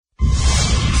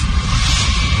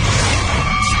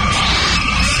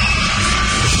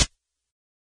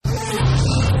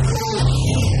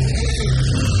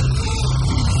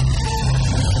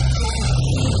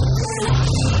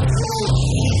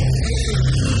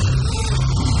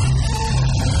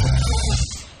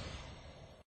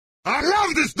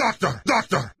doctor.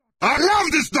 I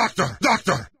love this doctor.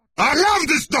 I love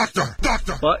this doctor.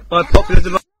 By popular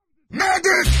demand.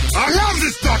 Medic! I love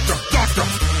this doctor.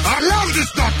 I love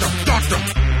this doctor.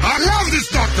 I love this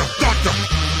doctor.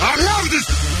 I love this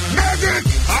medic.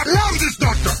 I love this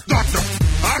doctor.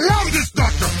 I love this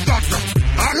doctor.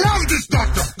 I love this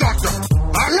doctor.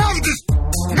 I love this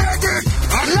medic.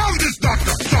 I love this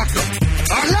doctor.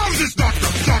 I love this doctor.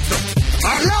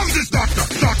 I love this doctor.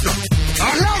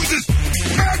 I love this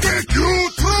medic. You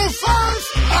true fans?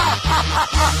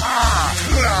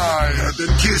 Lie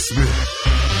and kiss me.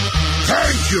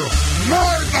 Thank you.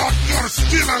 My doctor's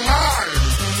still alive.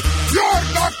 Your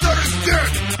doctor is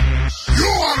dead. You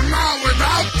are now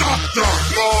without doctor.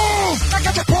 Move! I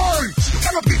get your point. You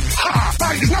cannot be.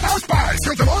 Spine is not our spine.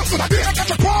 Kill them all. I get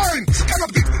your point. You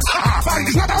cannot be. Spine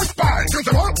is not our spine. Kill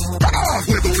them all. Come on.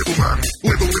 Little man.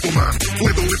 Little man.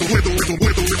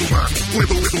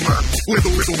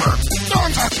 Little man.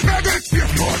 Don't touch medics if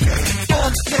you're dead.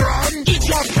 Don't run. It's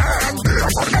your hand. Your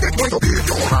medic going to be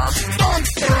your ass. Don't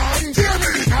run. Hear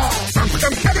me now. Some of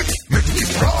them medics make me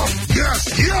strong. Yes,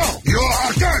 you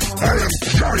are dead. I am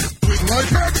giant. With my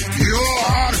head, you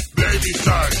are baby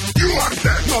size. You are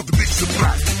dead, not the big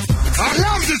surprise. I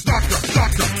love this doctor.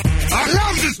 I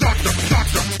love this doctor.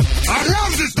 I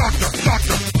love this doctor.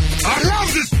 I love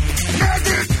this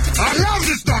medic. I love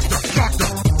this doctor.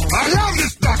 I love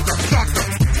this doctor.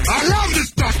 I love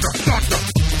this doctor.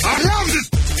 I love this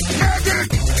medic.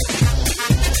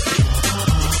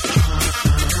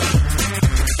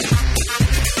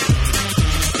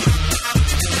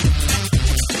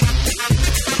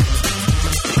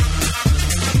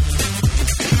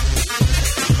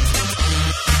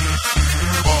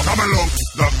 Come along,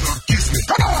 doctor, kiss me.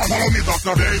 Come on, follow me,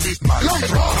 doctor, baby. My love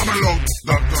is wrong. Come along,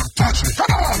 doctor, touch me.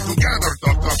 Come on, together,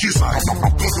 doctor, kiss me.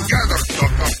 Go together,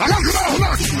 doctor. I love you now,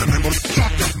 love you. Remember,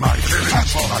 doctor, my baby,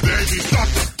 touch my baby,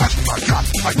 doctor, touch my God.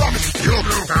 I promise you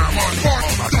will come on board,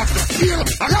 my doctor. Feel,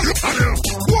 I love you, I will.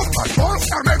 Walk my force,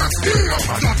 I made us feel,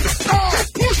 my doctor. Keep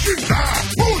pushing down,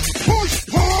 push.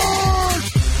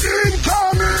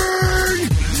 Incoming!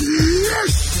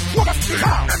 Yes! Look at me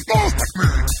now and move with me.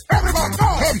 Everyone go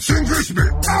home, sing with me.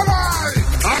 Alright!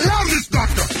 I love this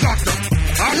doctor.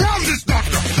 I love this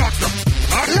doctor.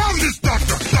 I love this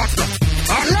doctor.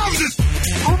 I love this.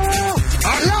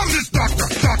 I love this doctor.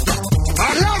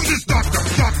 I love this doctor.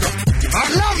 I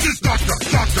love this doctor.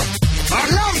 I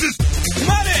love this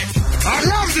medic. I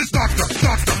love this doctor.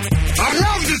 I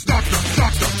love this doctor.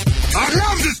 I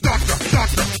love this doctor.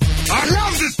 I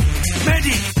love this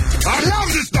medic. I love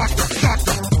this doctor.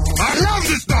 I love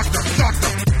this doctor.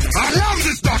 I love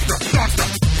this doctor.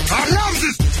 I love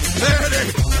this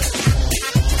medic.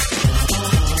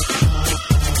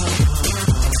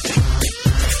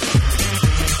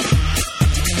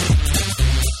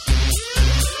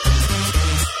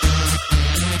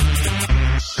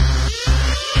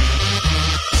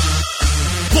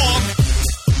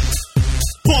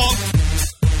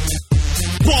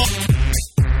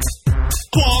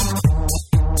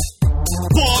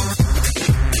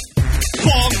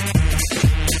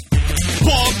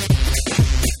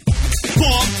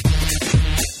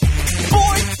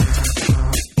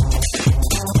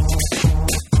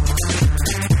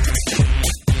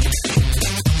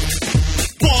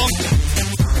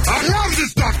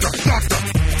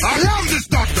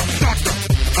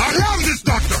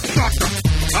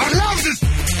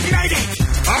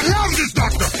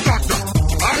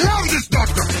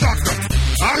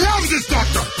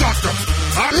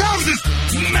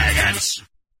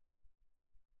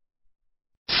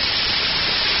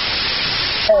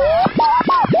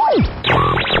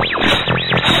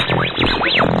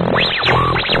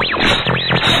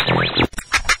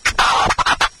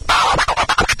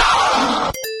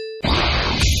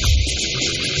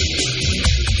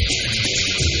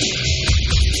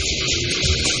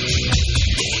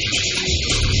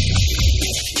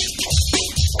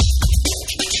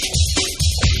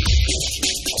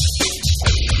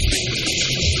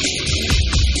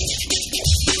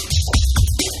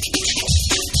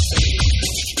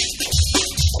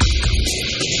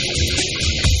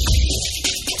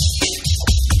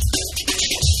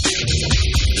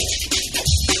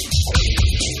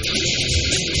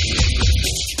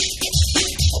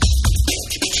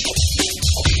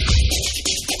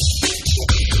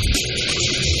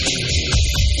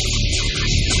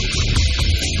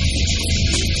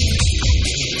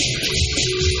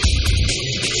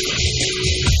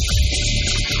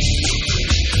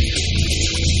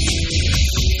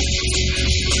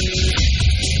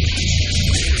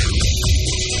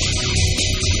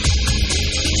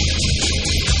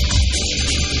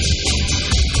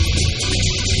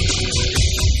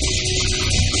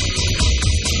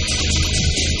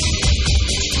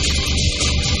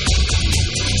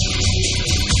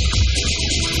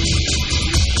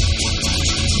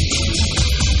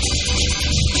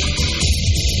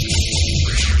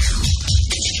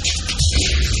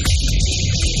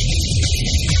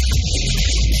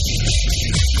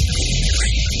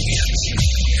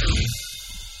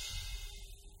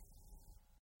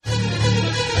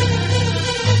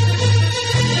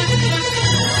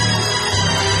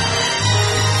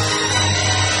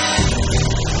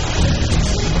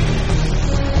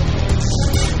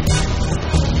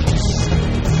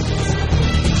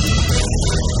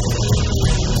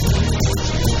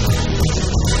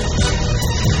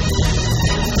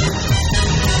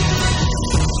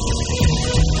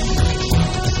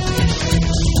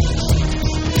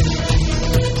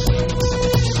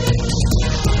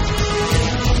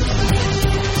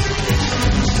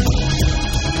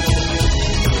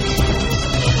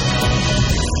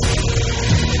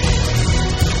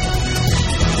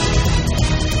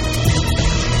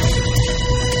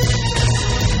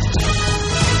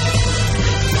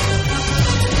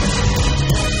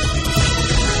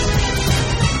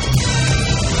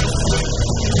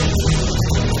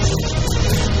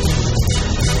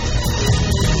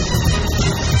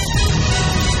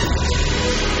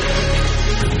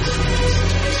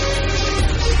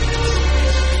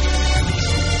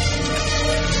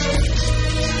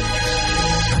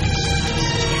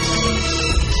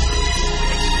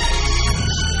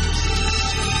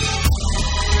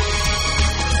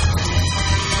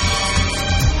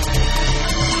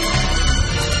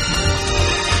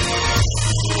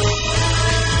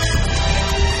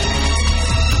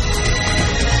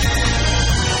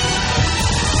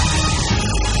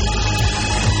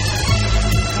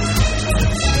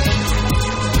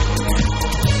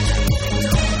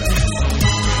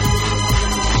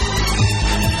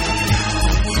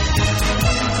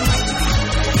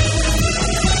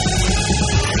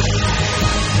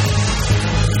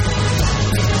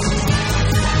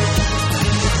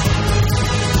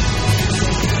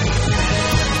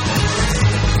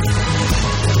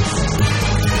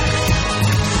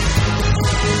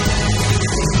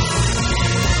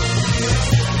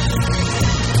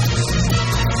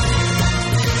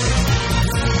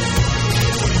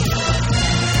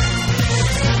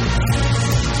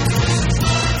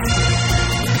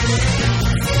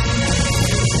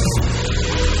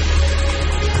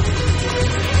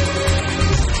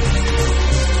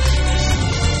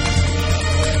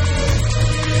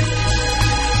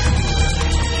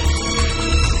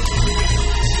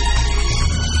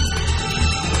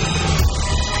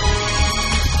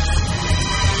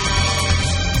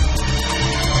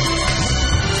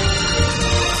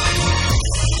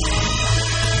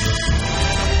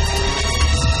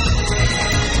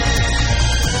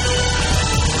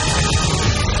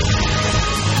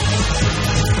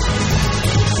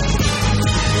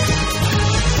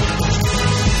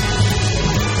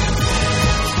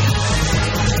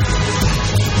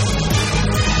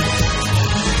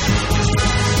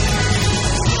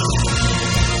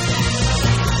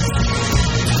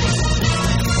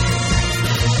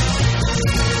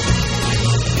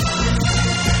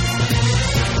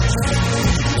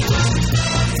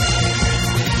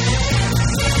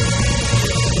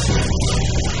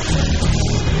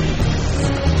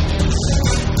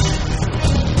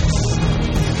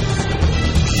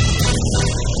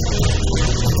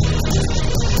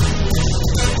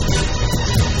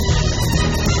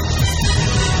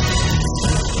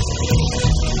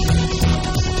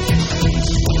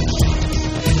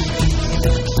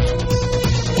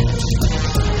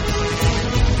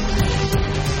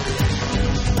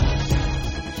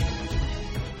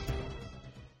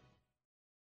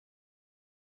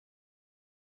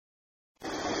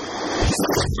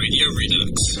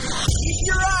 Redux. Keep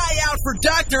your eye out for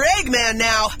Dr. Eggman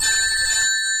now.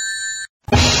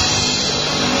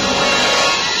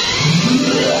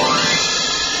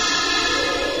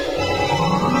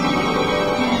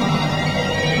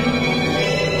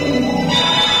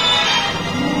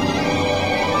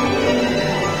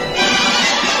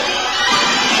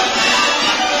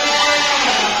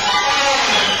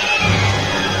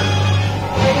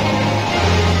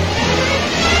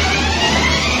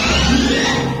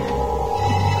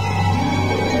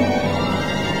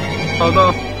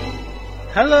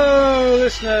 Hello,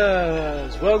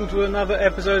 listeners! Welcome to another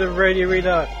episode of Radio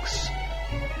Redux.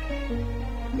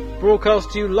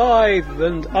 Broadcast to you live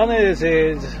and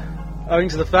unedited, owing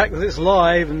to the fact that it's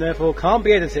live and therefore can't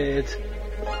be edited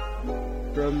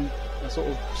from a sort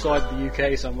of side of the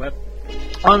UK somewhere.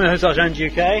 I'm your host,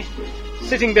 Archangel UK.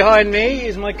 Sitting behind me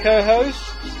is my co-host,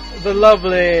 the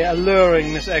lovely,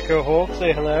 alluring Miss Echo Hawk.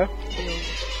 Say hello.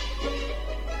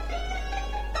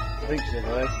 I think she said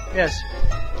hello. Yes.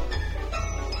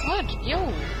 What? Yo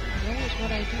is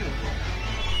what I do.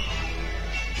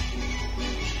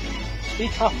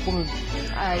 Speak up, woman.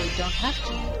 I don't have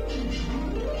to.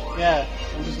 Yeah,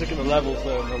 I'm just looking at the levels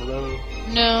though.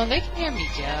 No, they can hear me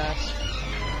just.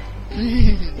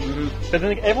 But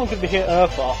then everyone could hear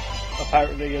Eartha,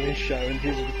 apparently, on his show, and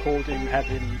his recording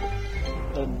having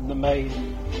the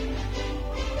main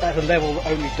at a level that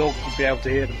only dogs would be able to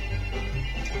hear them.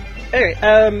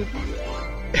 Anyway,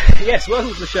 yes,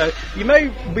 welcome to the show. You may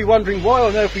be wondering why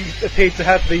on earth we appear to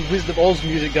have the Wizard of Oz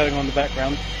music going on in the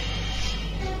background.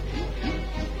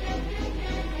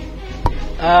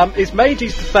 It's mainly due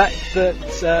to the fact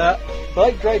that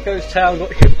Blake Draco's town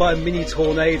got hit by a mini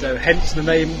tornado, hence the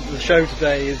name of the show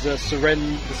today is the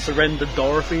Surrender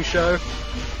Dorothy show.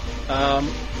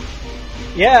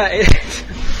 Yeah,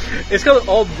 it's kind of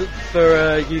odd for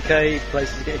UK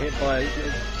places to get hit by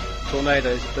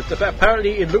tornadoes, but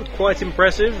apparently it looked quite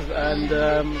impressive, and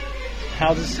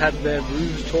houses had their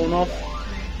roofs torn off.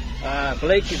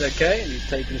 Blake is okay, and he's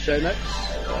taking the show notes.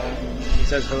 He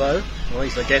says hello, or at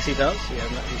least I guess he does. He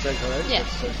hasn't actually said hello. Yes.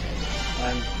 But,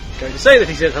 I'm going to say that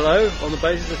he said hello on the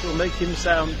basis that it will make him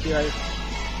sound,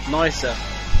 nicer.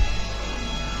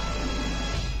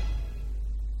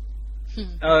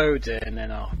 Oh dear, and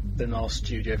then our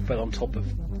studio fell on top of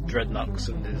Dreadnoughts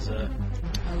and his. Oh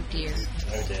dear.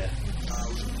 Oh dear.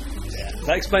 Yeah.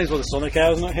 That explains why the Sonic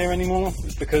Owl's not here anymore.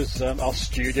 It's because our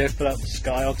studio fell out of the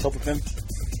sky on top of him.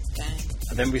 Dang.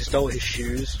 And then we stole his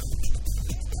shoes.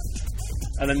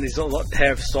 And then these sort of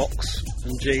pair of socks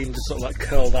and jeans just sort of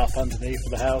curled up underneath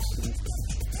the house and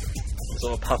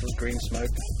sort of a puff of green smoke.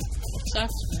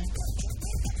 Sucks, man.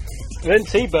 And then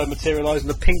T-Bird materialised in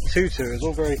a pink tutu. It was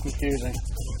all very confusing.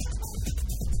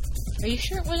 Are you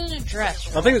sure it wasn't a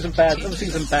dress? I think it was some bad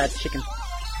chicken.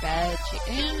 Bad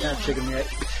chicken? Bad chicken, yeah.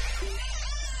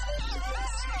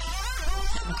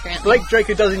 Apparently. Blake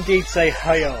Draco does indeed say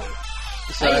hi-yo.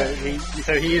 So Hi-yo.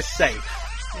 he is safe.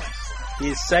 Yes. He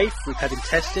is safe. We've had him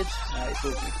tested. It's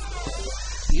all good.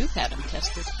 You've had him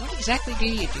tested. What exactly do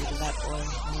you do to that boy?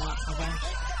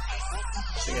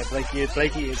 So yeah,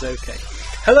 Blakey is okay.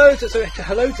 Hello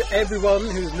to everyone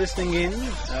who's listening in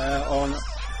on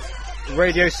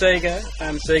Radio Sega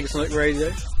and Sega Sonic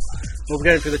Radio. We'll be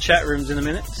going through the chat rooms in a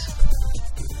minute.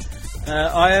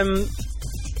 I am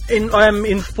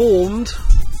informed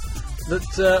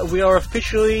that we are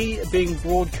officially being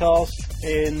broadcast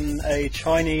in a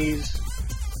Chinese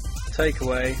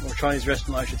takeaway, or Chinese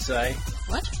restaurant I should say.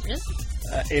 What? Really?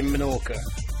 In Menorca.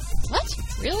 What?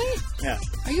 Really? Yeah.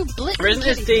 Are you blatantly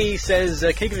Resident kidding? SD says,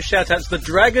 can you give a shout out to the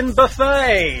Dragon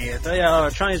Buffet? They are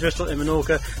a Chinese restaurant in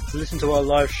Menorca who listen to our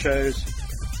live shows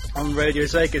on Radio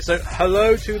Sega. So,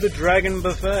 hello to the Dragon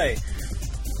Buffet.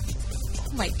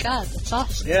 Oh my god, that's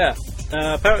awesome. Yeah.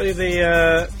 Apparently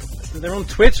they're on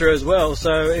Twitter as well,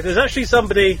 so if there's actually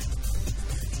somebody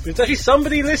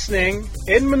listening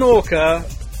in Menorca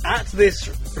at this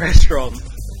restaurant,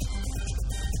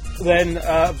 then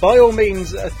by all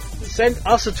means send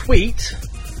us a tweet.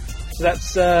 So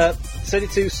that's send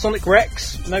it to Sonic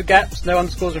Rex, no gaps, no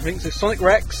underscores or anything, so Sonic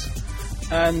Rex,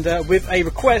 and with a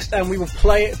request, and we will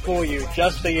play it for you,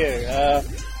 just for you.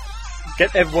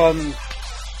 Get everyone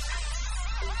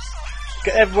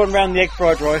around the egg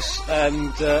fried rice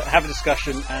and have a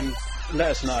discussion and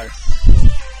let us know.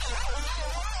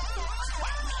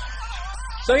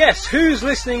 So yes, who's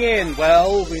listening in?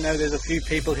 Well, we know there's a few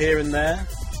people here and there.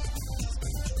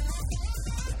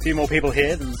 A few more people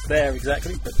here than there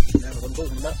exactly, but you know what I'm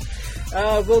talking about.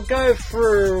 We'll go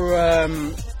through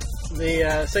the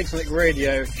Sega Sonic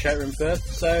Radio chat room first.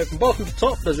 So from bottom to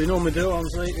top, as we normally do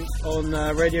on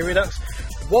Radio Redux,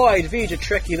 Wide, Vija,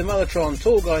 Trekkie, the Mellotron,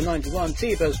 Tall Guy 91,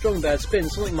 T-Bird, Strong Bad, Spin,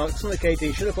 Sonic Mike, Sonic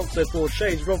AD, Sugar Fox 04,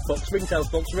 Shades, Rob Fox, Ringtail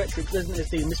Fox, Retrix, Resident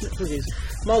SD, Miss McFriggies,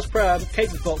 Miles Proud,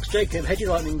 Katie Fox, Jacob, Hedgy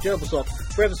Lightning, Gerbersoft,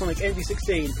 Forever Sonic,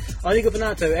 NV16, Inigo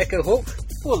Bonato, Echo Hawk,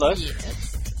 all those.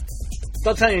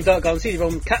 D'Artagnan, Dark Gun,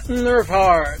 CD-ROM, Captain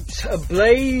Nerfheart,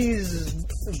 Blaze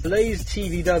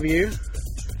TVW,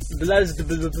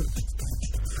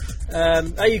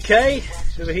 AUK,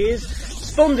 whoever he is,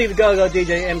 Spondy, the Gaga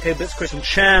DJ, MK Blitz, Chris, and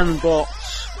Chanbot.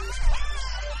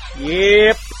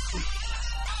 Yep.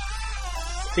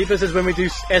 People says when we do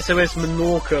SOS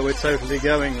Menorca, we're totally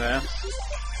going there.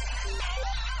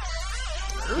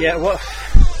 Yeah, what?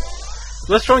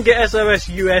 Let's try and get SOS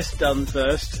US done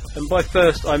first. And by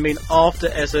first, I mean after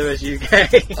SOS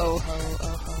UK. Oh ho,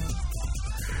 oh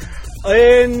ho.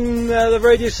 In the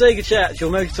Radio Sega chat,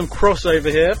 you'll notice some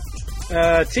crossover here.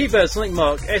 T-Bird, Sonic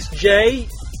Mark, SJ,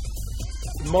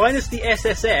 minus the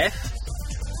SSF.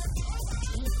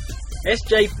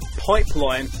 SJ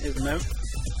Pipeline is the name.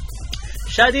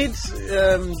 Shadid's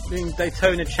in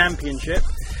Daytona Championship.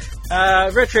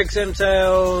 Retrix,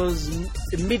 M-Tails,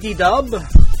 Midi Dub.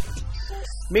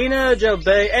 Mina, Gel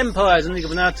Bay, Empires, Inigo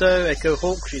Bonato, Echo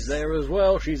Hawk, she's there as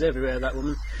well. She's everywhere, that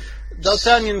woman.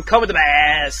 D'Artagnan, Cover the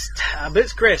Best.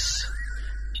 Blitz Chris.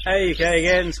 AUK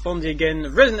again, Spondy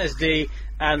again, Resident SD,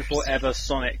 and Forever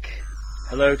Sonic.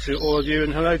 Hello to all of you,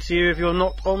 and hello to you if you're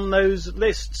not on those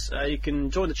lists. You can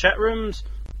join the chat rooms.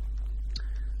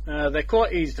 They're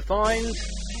quite easy to find.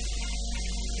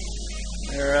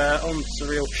 They're on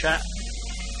Surreal Chat.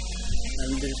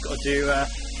 And you've just got to do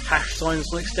 #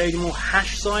 Sonic Stadium or #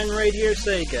 Radio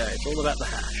Sega. It's all about the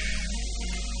hash.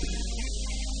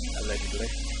 Allegedly.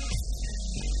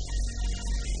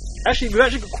 Actually, we've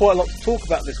actually got quite a lot to talk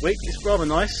about this week. It's rather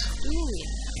nice. Ooh,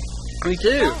 yeah. We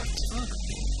do.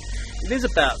 It is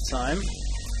about time.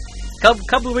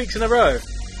 Couple of weeks in a row.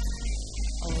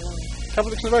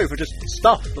 Couple of weeks in a row for just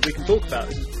stuff that we can talk about.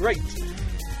 This is great.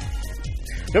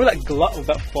 Remember that glut of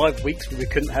about 5 weeks where we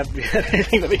couldn't have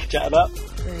anything that we could chat about?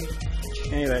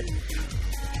 Anyway.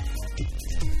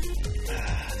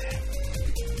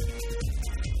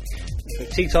 So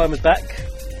Tea Time is back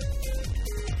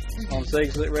on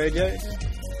Sega Select Radio.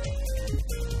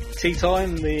 Tea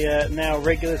Time, the now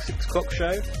regular 6 o'clock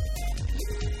show.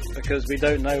 Because we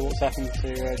don't know what's happened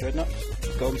to Dreadnought.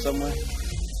 He's gone somewhere.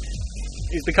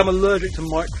 He's become allergic to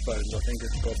microphones, I think is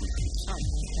the problem.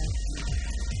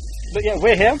 But yeah,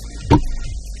 we're here.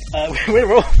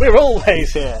 We're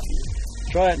always here.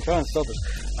 Try and stop us.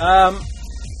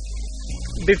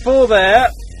 Before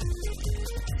that,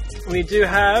 we do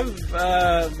have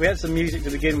we had some music to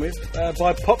begin with.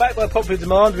 By popular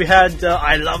demand, we had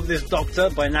 "I Love This Doctor"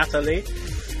 by Natalie,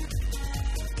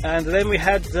 and then we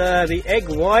had the Egg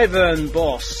Wyvern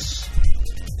Boss.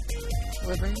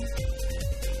 Wyvern.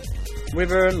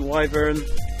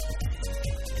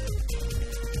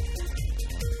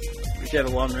 Whichever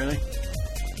one, really.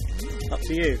 Up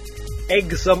to you.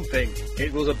 Egg something.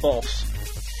 It was a boss.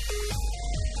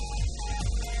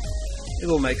 It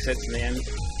all makes sense in the end.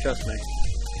 Trust me.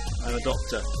 I'm a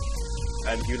doctor.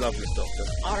 And you love this doctor.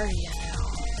 Are you now?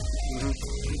 Mm-hmm.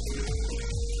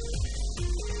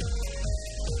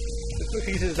 If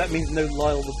he says that means no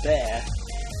Lyle the Bear.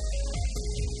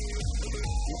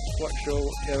 Not quite sure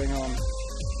what's going on.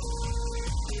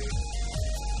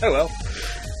 Oh well.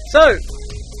 So,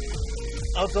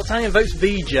 D'Artagnan votes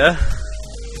Vija.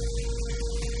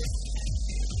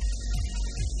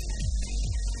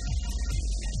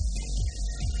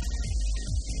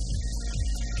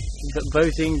 But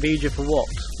voting Vija for what?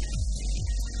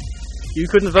 You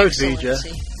couldn't vote Vija.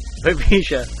 Vote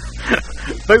Vija.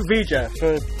 Vote Vija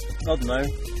for, I don't know.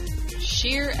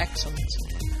 Sheer excellency.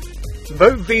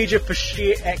 Vote Vija for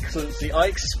sheer excellency. I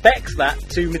expect that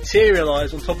to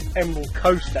materialise on top of Emerald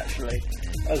Coast, actually,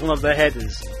 as one of their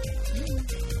headers.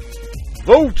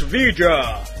 Vote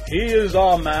Vija! He is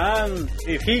our man.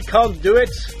 If he can't do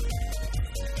it,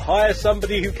 hire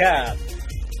somebody who can.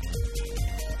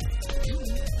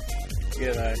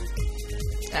 You know.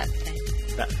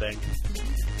 That thing.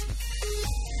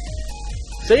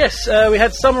 So yes, we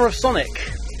had Summer of Sonic.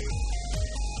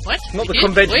 What? Not the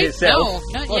convention itself.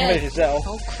 No, not yet. Convention itself.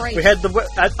 Oh, Christ. We had the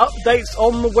updates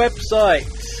on the website.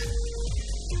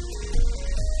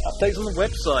 Updates on the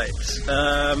website.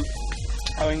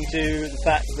 Owing to the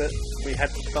fact that we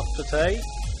had stuff to say.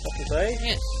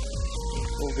 Yes.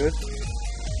 All good.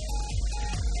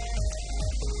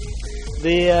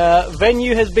 The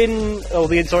venue has been,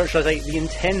 the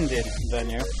intended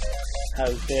venue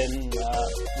has been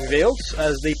revealed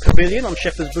as the Pavilion on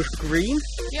Shepherd's Bush Green.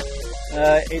 Yep.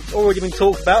 It's already been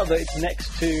talked about that it's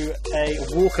next to a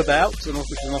Walkabout, which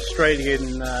is an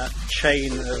Australian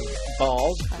chain of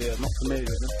bars, if you're not familiar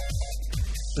with them.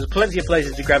 There's plenty of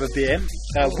places to grab a beer.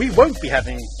 We won't be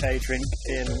having a drink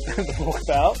in the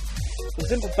Walkabout. The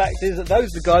simple fact is that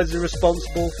those are the guys who are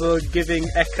responsible for giving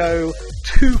Echo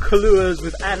 2 Kahluas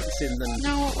with ants in them.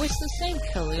 No, it was the same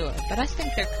Kahlua, but I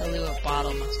think their Kahlua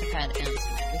bottle must have had ants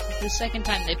in it. This is the second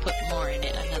time they put more in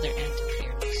it, another ant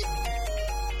appeared. So.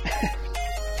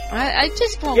 I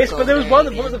just won't Yes, go but there was there one.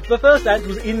 again. The first ant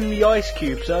was in the ice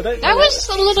cube, so I don't. That was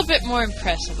a little bit more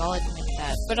impressive, I'll admit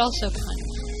that, but also kind of.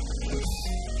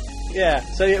 Yeah,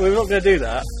 so yeah, we're not going to do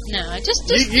that. No,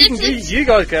 You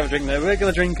guys can have a drink there. We're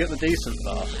going to drink at the decent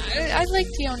bar. I like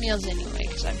the O'Neills anyway,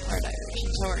 because I'm part Irish,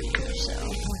 and so are you, so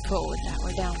we're cool with that.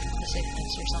 We're down for the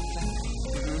sickness or something.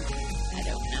 Mm-hmm. I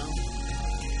don't know.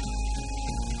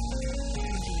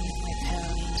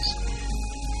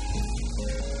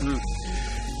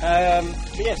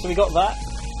 But yeah, so we got that.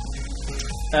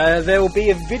 There will be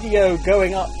a video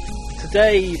going up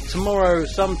today, tomorrow,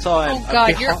 sometime. Oh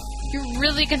god, you're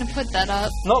really gonna put that up?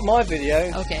 Not my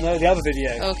video. Okay. No, the other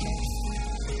video. Okay.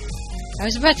 I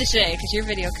was about to say, because your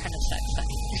video kind of sucks.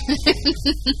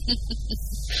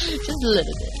 Just a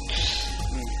little bit.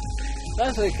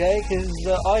 That's okay, because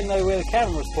I know where the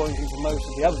camera's pointing for most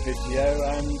of the other video,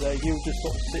 and you were just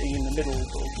sort of sitting in the middle,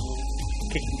 sort of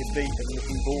kicking your feet and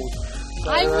looking bored. So,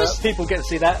 I was people get to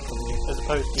see that from you, as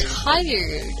opposed to...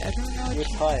 tired. I don't know. You're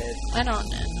tired. I don't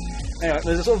know. Anyway,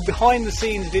 there's a sort of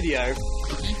behind-the-scenes video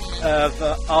of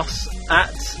us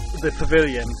at the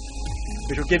pavilion,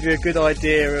 which will give you a good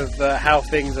idea of how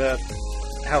things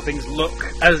look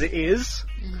as it is.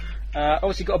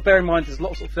 Obviously, you've got to bear in mind there's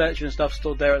lots of furniture and stuff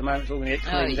stored there at the moment. It's all going to get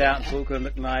cleaned out. It's all going to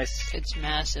look nice. It's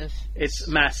massive. It's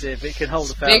massive. It can hold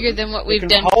 1,000. Bigger than what we've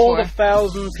done before. It can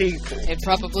hold 1,000 before. people. It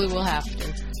probably will have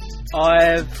to.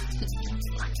 I've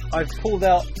pulled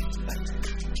out,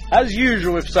 as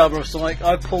usual with Summer Sonic,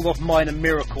 I've pulled off minor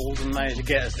miracles and managed to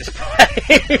get us this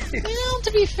place. Well,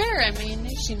 to be fair, I mean,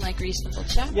 they seem like reasonable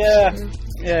chaps.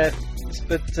 Yeah.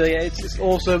 But it's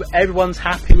also, everyone's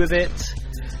happy with it.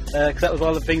 Because that was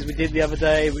one of the things we did the other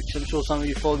day, which I'm sure some of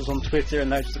you followed us on Twitter and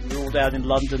noticed that we were all down in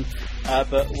London.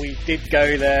 But we did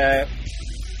go there.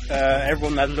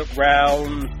 Everyone had a look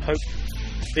round, poked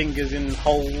fingers in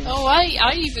holes. Oh,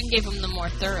 I even gave them the more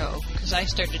thorough, because I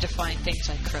started to find things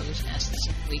like crow's nests,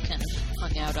 and we kind of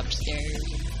hung out upstairs.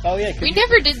 Oh yeah, we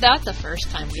never did that the first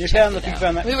time we checked it out.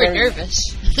 Found that we were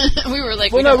nervous. We were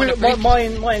like, well, my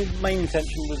main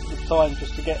intention was the time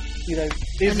just to get, is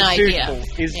an it idea.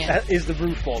 Suitable? Is the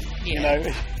roof on?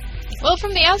 Yeah. Well,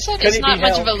 from the outside, it's not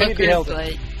much of a looker,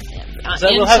 but so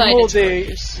we'll have more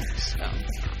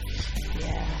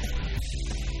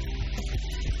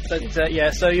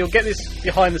But so you'll get this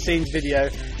behind-the-scenes video,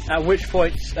 at which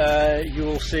point you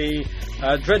will see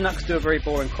Dreadnoughts do a very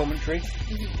boring commentary.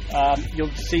 Mm-hmm.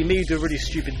 You'll see me do a really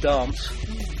stupid dance.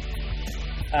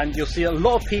 Mm-hmm. And you'll see a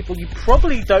lot of people, you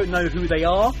probably don't know who they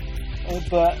are,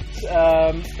 but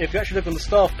if you actually look on the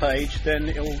staff page, then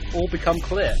it'll all become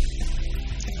clear.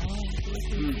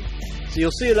 So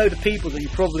you'll see a load of people that you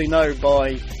probably know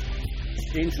by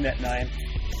the internet name.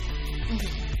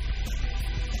 Mm-hmm.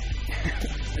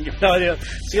 And you've no idea.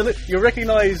 So you'll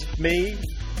recognise me,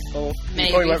 or maybe. You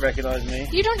probably won't recognise me.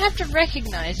 You don't have to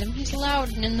recognise him. He's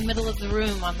loud and in the middle of the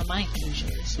room on the mic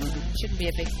usually, so it shouldn't be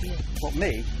a big deal. What,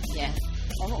 me? Yeah.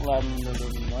 I'm not loud in the middle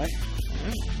of the mic.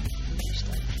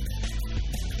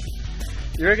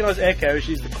 You recognise Echo?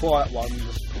 She's the quiet one,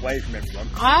 just away from everyone.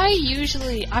 I'm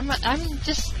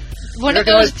just one you of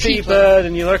those people. people. T-Bird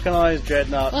and you recognise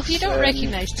Dreadnoughts. Well, if you don't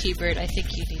recognise T-Bird, I think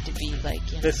you need to be like,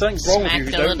 there's something wrong with you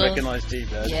who don't recognise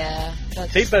T-Bird. Yeah.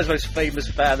 T-Bird's most famous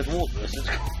fan of all of us.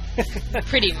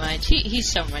 Pretty much.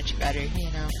 He's so much better,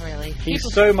 really. He's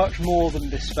so much more than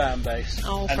this fan base.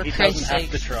 Oh, and for he Christ's doesn't sake.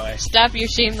 have to try. Stop your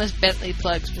shameless Bentley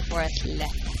plugs before I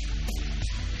slap.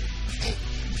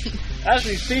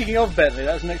 Actually, speaking of Bentley,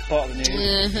 that's the next part of the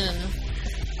news.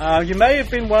 Mm-hmm. You may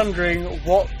have been wondering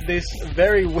what this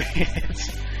very weird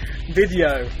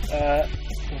video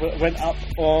went up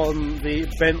on the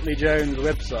Bentley Jones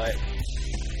website,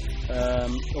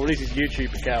 or at least his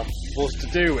YouTube account, was to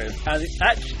do with. And it's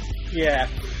actually,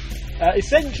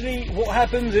 essentially what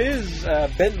happens is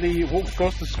Bentley walks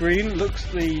across the screen, looks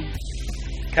at the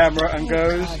camera and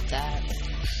goes... God, Dad.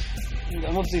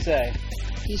 And what does he say?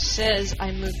 He says,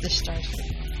 I moved the stars for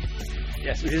you.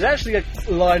 Yes, which is actually a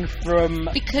line from...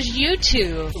 Because you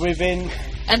two... Within...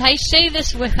 And I say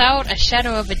this without a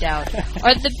shadow of a doubt,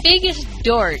 are the biggest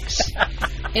dorks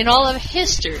in all of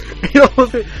history.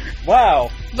 Wow.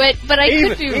 But I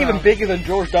could be wrong. Even bigger than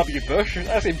George W. Bush.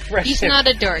 That's impressive. He's not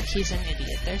a dork. He's an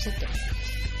idiot. There's a difference.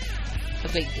 A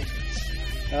big difference.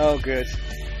 Oh, good.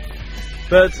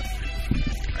 But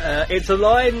it's a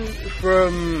line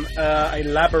from a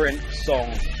Labyrinth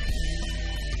song.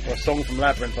 Or a song from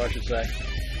Labyrinth, I should say.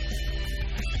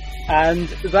 And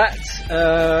that,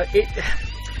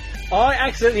 I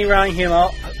accidentally rang him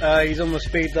up. He's on the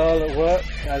speed dial at work,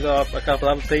 as are a couple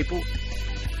other people.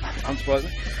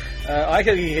 Unsurprisingly. I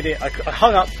accidentally hit it. I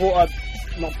hung up, thought I'd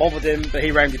not bothered him, but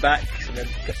he rang me back, so then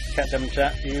kept having a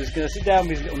chat. He was going to sit down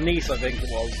with his little niece, I think it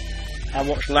was, and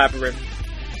watch Labyrinth.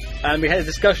 And we had a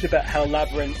discussion about how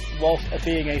Labyrinth, whilst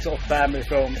being a sort of family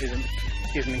film, is an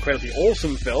incredibly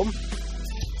awesome film.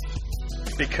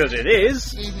 Because it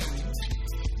is.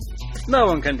 Mm-hmm. No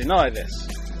one can deny this.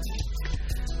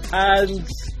 And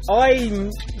I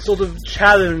sort of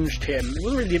challenged him. It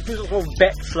wasn't really a sort of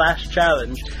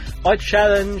bet/challenge. I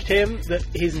challenged him that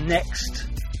his next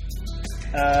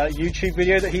YouTube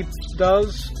video that he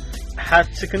does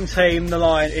had to contain the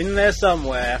line in there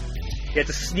somewhere. He had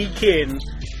to sneak in,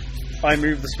 "I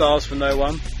move the stars for no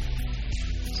one."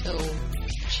 So,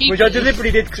 which I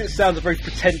deliberately did because it sounds a very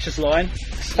pretentious line.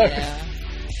 So, yeah.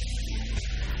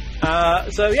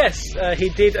 So yes, he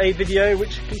did a video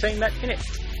which contained that in it.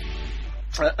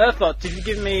 Earthbot, did you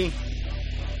give me...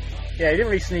 Yeah, he didn't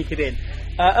really sneak it in.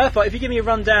 Earthbot, if you give me a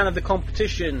rundown of the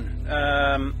competition,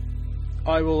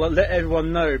 I will let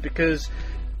everyone know, because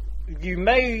you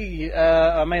may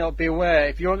or may not be aware,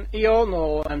 if you're on Eon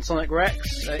and Sonic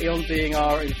Rex, Eon being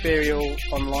our Imperial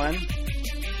Online,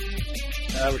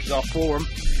 which is our forum,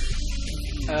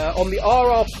 on the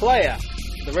RR Player,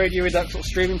 the Radio Redux sort of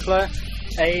streaming player,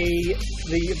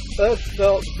 the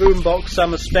Earthbot Boombox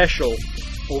Summer Special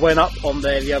went up on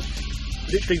there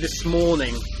literally this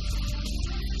morning,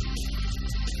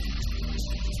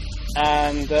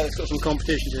 and it's got some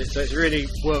competition to it, so it's really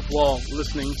worthwhile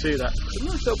listening to that. Some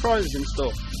nice little prizes in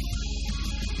store.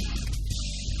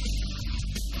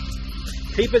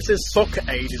 Peter says Soccer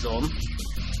Aid is on,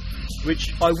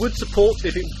 which I would support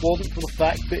if it wasn't for the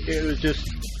fact that it was just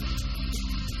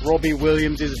Robbie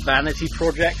Williams' vanity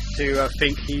project to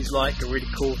think he's like a really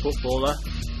cool footballer.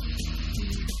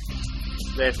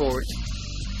 Therefore it's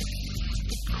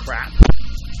crap.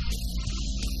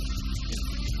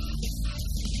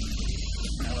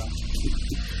 Oh well.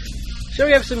 Shall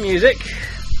we have some music?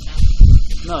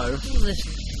 No. Who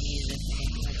listens to music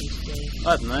these days?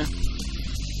 I don't know.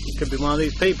 It could be one of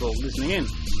these people listening in.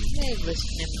 They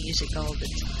listen to music all the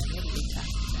time. What are you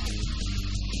talking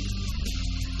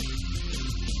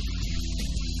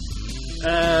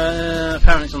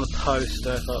apparently it's on the post,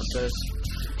 Earthart says.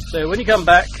 So when you come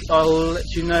back, I'll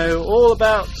let you know all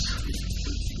about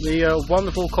the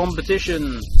wonderful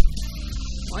competition.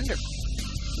 Wonderful.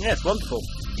 Yes, wonderful.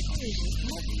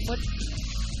 What?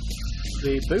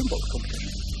 The Boombox competition.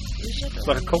 It's It's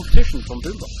like a competition from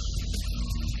Boombox.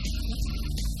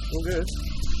 All good.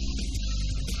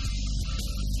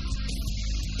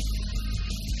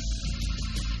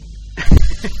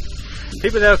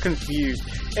 People are now confused.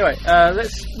 Anyway,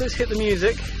 let's hit the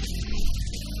music.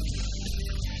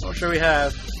 What shall we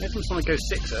have? We had some Sonic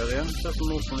 06 earlier. Let's have some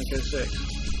more Sonic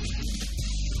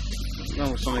 06. No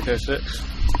more Sonic 06.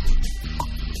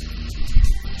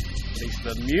 At least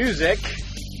the music.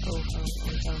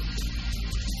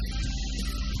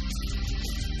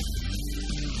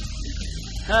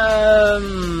 Hang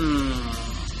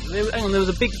on, there was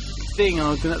a big thing.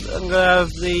 I'm gonna have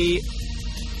the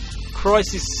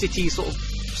Crisis City sort of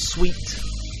suite,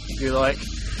 if you like.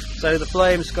 So the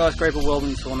Flame, Skyscraper,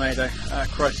 Whirlwind, Tornado,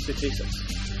 Crisis City. So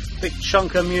it's a big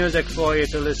chunk of music for you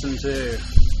to listen to.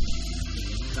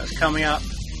 That's coming up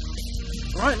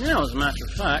right now, as a matter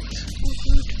of fact.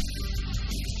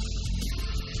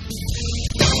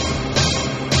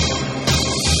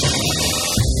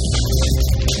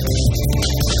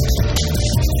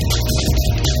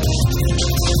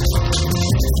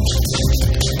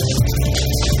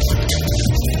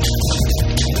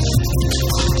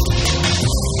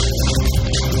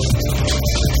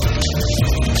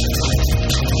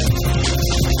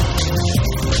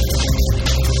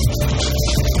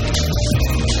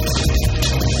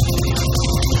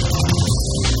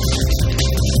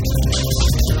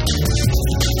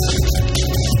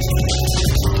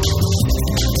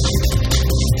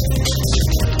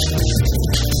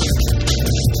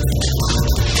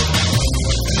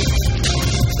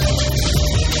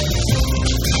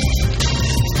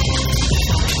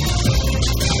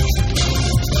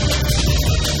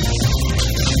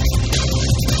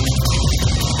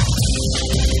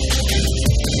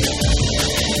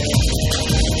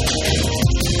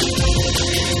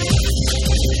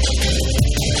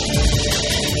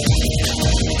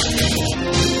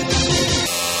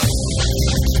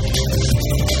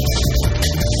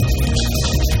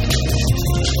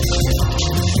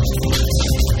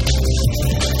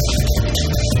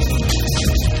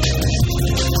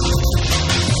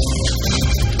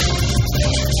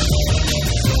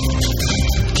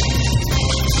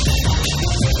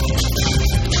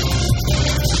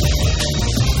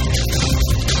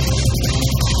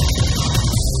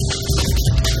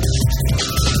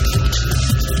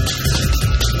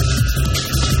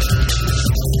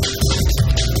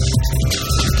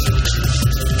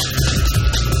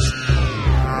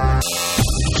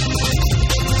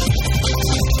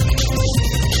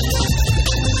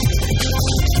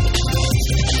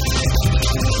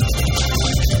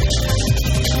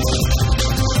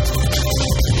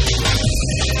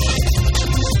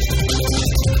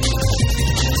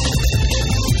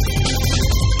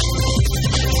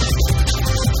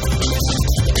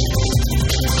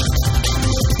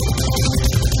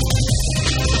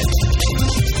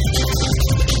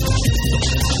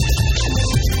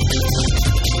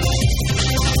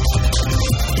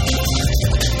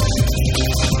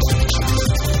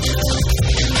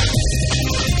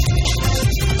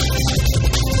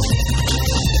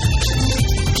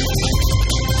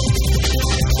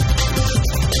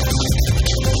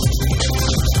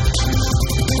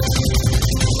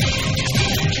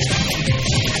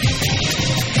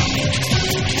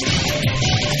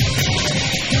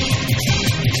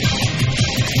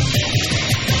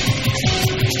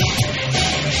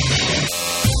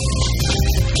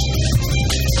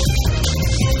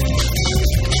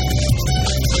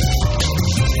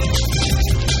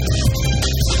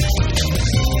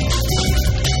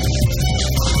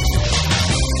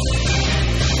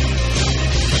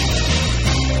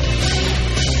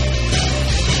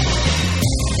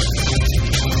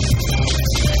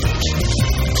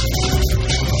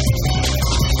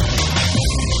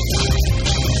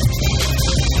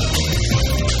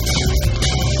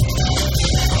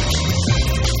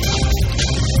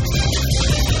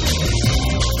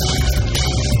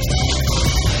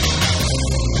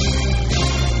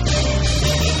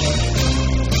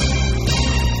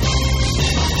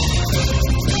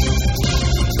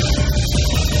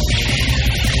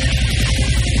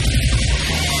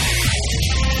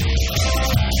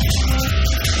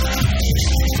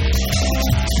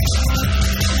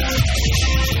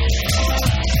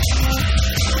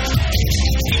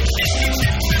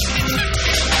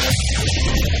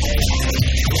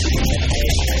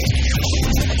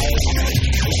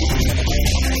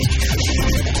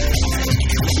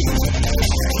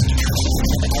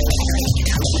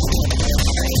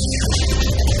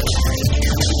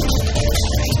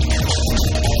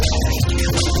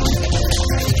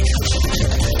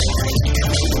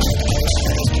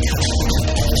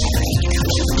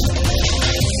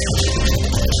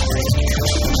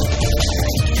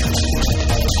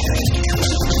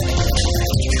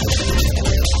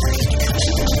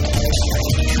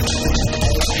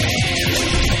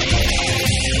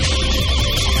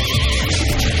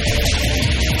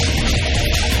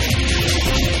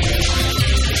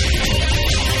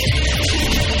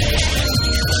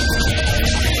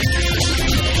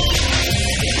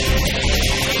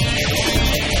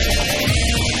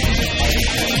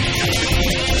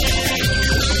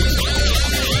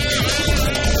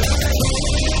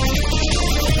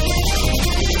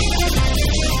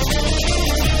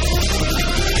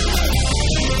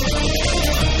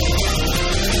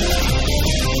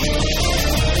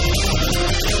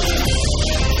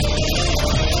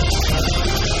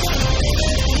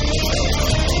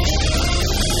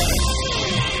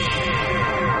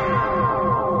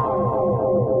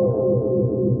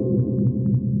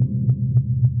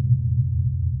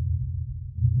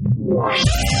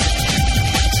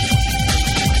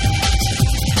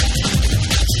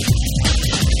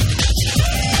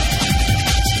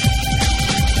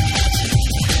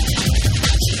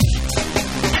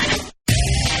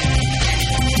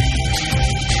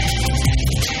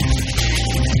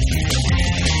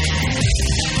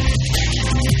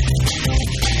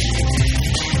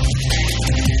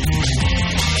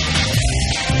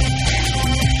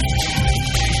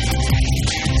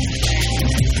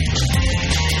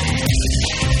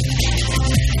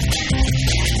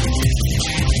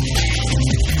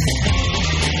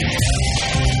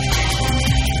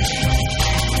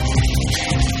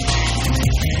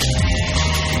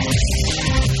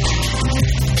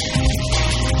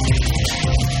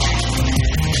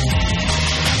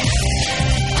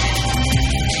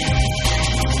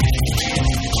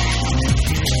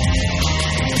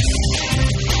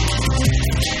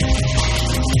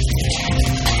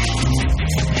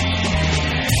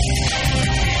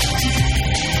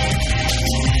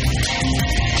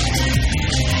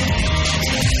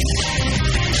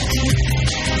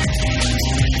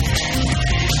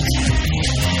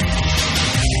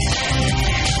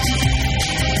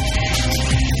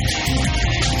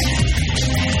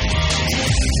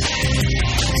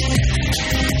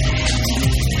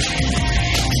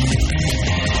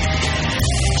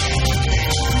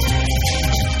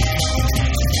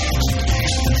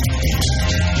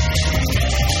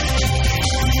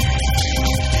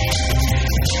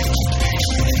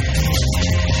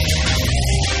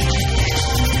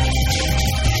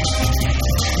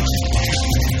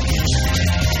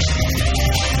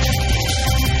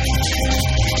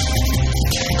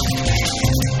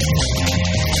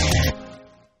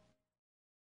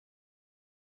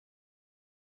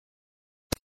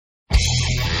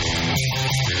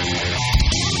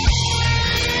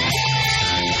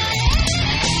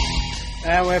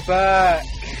 we're back.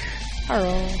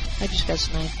 Hello. I just got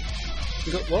sniped.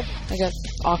 You got what? I got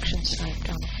auction sniped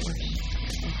on a horse.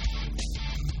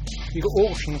 You got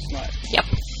auction sniped? Yep.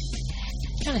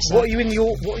 Kinda sucks. What are you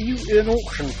in an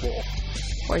auction for?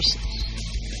 Horses.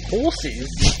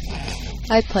 Horses?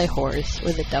 I play horse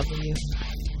with a W.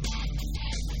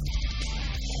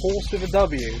 Horse with a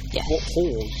W? Yes. What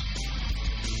horse?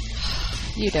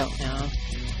 You don't know.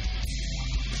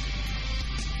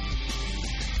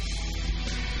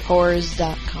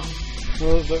 Horrors.com.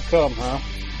 Horrors.com, huh?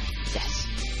 Yes.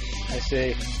 I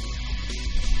see.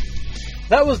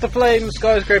 That was the Flame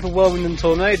Skyscraper Whirlwind and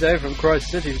Tornado from Christ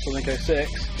City for Sonic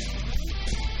 06.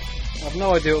 I have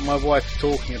no idea what my wife's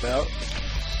talking about.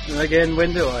 And again,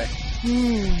 when do I?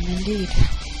 Indeed.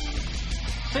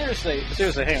 Seriously,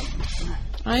 hang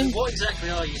on. What exactly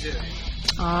are you doing?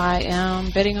 I am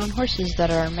betting on horses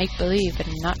that are make-believe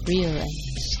and not real and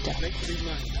stuff. Make-believe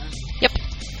money, huh? Yep.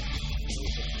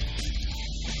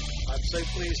 I'm so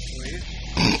pleased for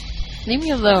you. Leave me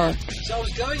alone. So I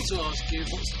was going to ask you,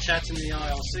 what's the chat in the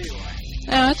IRC like?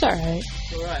 No, it's alright.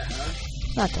 It's alright, huh?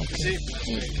 Not that You see it? That's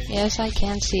good. very good. Yes, I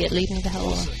can see it. Leave me the hell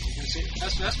alone. Awesome. You can see it.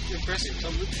 That's impressive. It's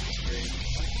on the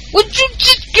screen. Would you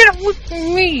just get away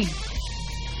from me?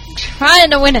 I'm trying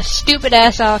to win a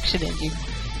stupid-ass auction and you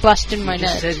busting my You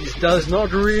just nuts. said it does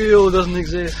not real, doesn't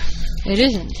exist. It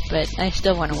isn't, but I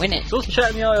still want to win it. So what's the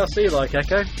chat in the IRC like,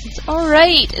 Echo? It's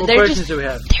alright. What They're questions just... do we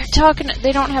have? They're talking...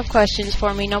 They don't have questions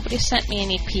for me. Nobody sent me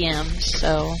any PMs,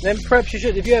 so... Then perhaps you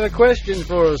should, if you have a question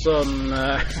for us on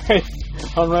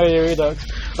on Radio Redux,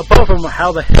 apart from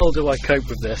how the hell do I cope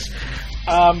with this,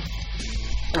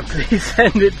 please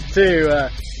send it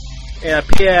to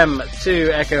PM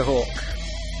to Echo Hawk,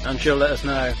 and she'll let us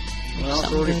know.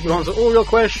 We'll answer all your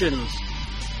questions,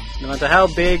 no matter how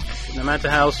big, no matter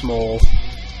how small.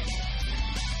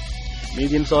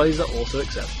 Medium size are also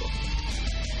acceptable.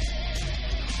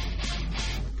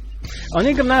 I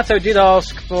think Nato did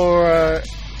ask for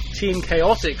Team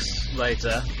Chaotix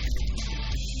later.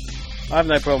 I have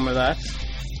no problem with that.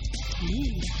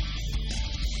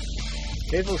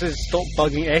 People says stop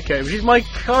bugging Echo. She's my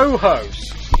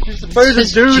co-host. She's supposed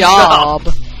to do job.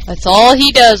 stuff. That's all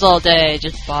he does all day.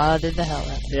 Just bother the hell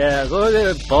out of me. Yeah, as long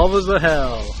as it bothers the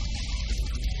hell.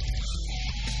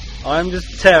 I'm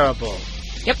just terrible.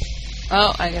 Yep.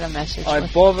 Oh, I got a message. I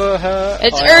bother her.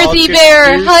 It's I Earthy ask her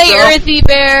Bear. to do Hi, stuff. Earthy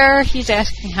Bear. He's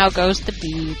asking how goes the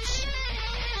beads,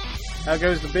 How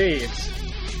goes the beads?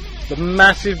 The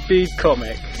massive bead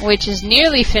comic. which is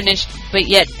nearly finished, but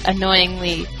yet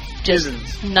annoyingly just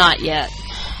Isn't. not yet.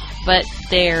 But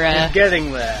they're It's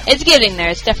getting there. it's getting there.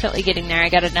 It's definitely getting there. I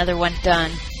got another one done,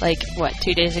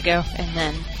 2 days ago, and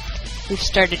then we've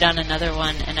started on another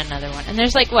one and another one. And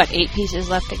there's 8 pieces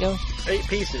left to go. 8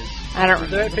 pieces. I don't Is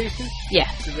there 8 remember. pieces?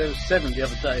 Yeah, Because there was 7 the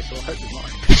other day, so I hope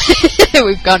there's 9.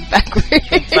 we've gone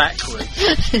backwards.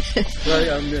 Backwards.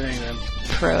 So I'm doing them.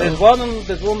 Pro. There's one I was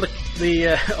going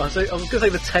to say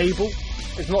the table.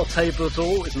 It's not a table at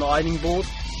all. It's an ironing board.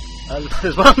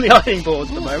 There's one on the ironing board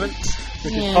at the moment,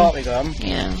 which is partly done.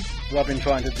 Yeah. So I've been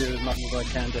trying to do as much as I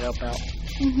can to help out.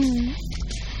 Mm-hmm.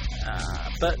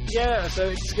 But yeah, so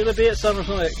it's going to be at Summer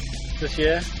Sonic this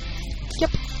year. Yep.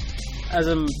 As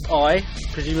am I,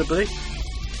 presumably.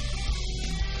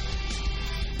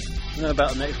 I don't know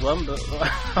about the next one, but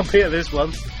I'll be at this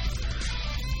one.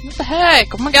 What the heck?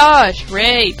 Oh my gosh,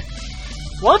 rape.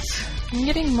 What? I'm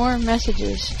getting more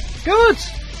messages. Good!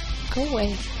 Go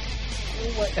away.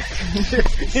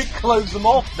 You close them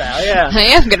off now, yeah. I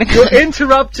am gonna go. You're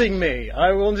interrupting me.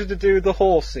 I wanted to do the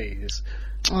horses.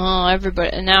 Oh, everybody.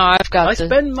 And now I've got I the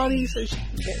spend money so she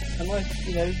can get,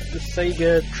 the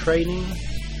Sega training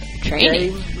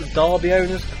training. game, the Derby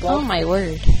Owners Club. Oh my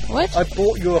word. What? I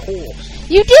bought you a horse.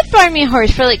 You did buy me a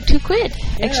horse for $2.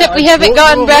 Except we I haven't bought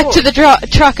gotten you a back horse. to the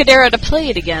Trocadero to play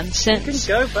it again You since.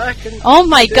 can go back and... Oh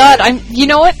my do god, it. you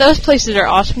know what? Those places are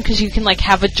awesome because you can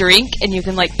have a drink and you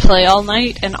can play all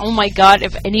night. And oh my god,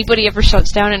 if anybody ever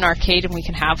shuts down an arcade and we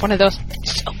can have one of those, I'm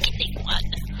so getting one.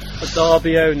 A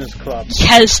Derby Owners Club.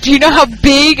 Yes, do you know how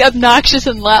big, obnoxious,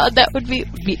 and loud that would be?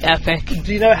 It would be epic.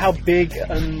 Do you know how big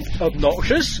and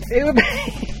obnoxious it would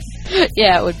be?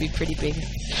 Yeah, it would be pretty big.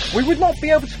 We would not be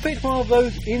able to fit one of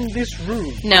those in this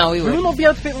room. No, we We would wouldn't. not be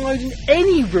able to fit one of those in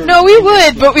any room. No, we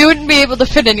would, but we wouldn't be able to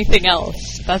fit anything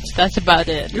else. That's about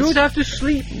it. You would have to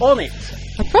sleep on it.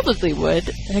 I probably would,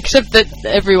 except that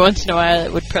every once in a while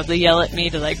it would probably yell at me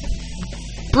to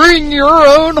bring your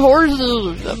own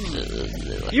horses.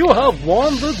 You have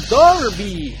won the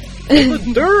Derby.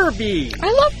 The Derby.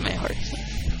 I love my horse.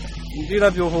 You do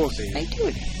love your horses. I do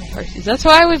love my horses. That's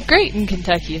why I was great in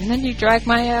Kentucky. And then you drag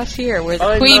my ass here, where the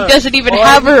I Queen know. doesn't even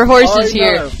have her horses I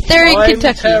here. know. They're in I'm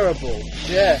Kentucky. Terrible.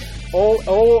 Yeah.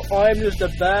 I'm just a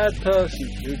bad person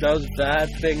who does bad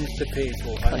things to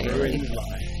people and Clearly. ruins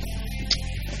life.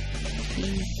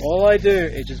 All I do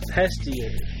is just pester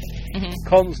you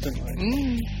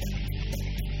constantly,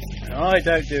 and I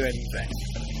don't do anything.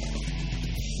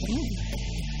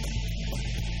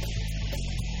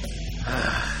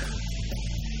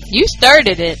 You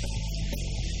started it.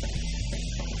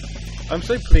 I'm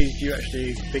so pleased you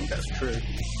actually think that's true.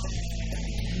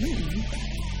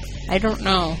 I don't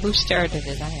know who started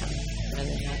it. I am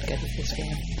really not good at this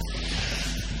game.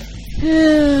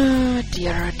 Oh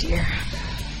dear.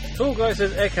 Tall guy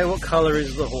says, Echo, what colour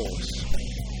is the horse?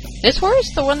 This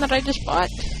horse, the one that I just bought,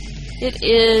 it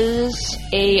is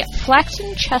a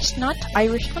flaxen chestnut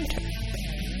Irish hunter.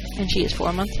 And she is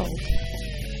 4 months old.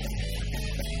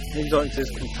 He's like, it says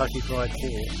Kentucky Fried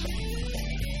Horse.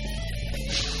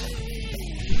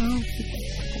 Oh,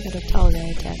 I got a tall guy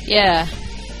attack. Yeah.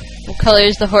 What color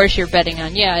is the horse you're betting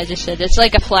on? Yeah, I just said it's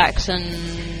like a flaxen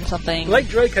something. Like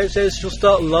Draco says, she'll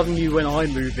start loving you when I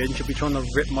move in. She'll be trying to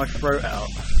rip my throat out.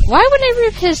 Why would I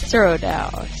rip his throat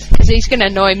out? Because he's going to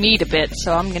annoy me a bit,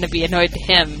 so I'm going to be annoyed to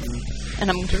him. And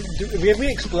I'm. Have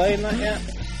we explained that yet?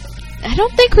 I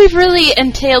don't think we've really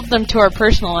entailed them to our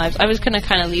personal lives. I was going to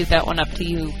kind of leave that one up to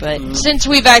you, but since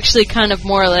we've actually kind of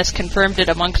more or less confirmed it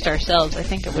amongst ourselves, I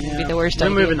think it wouldn't be the worst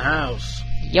idea. We're moving house.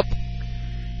 Yep.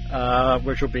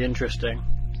 Which will be interesting.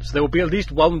 So there will be at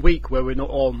least 1 week where we're not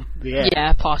on the air.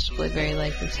 Yeah, possibly, very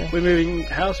likely so. We're moving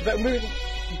house. We're moving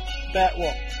about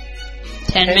what?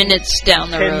 10 minutes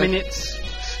down the road.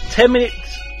 10 minutes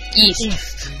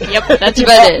East. Yep, that's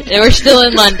about it. We're still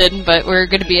in London, but we're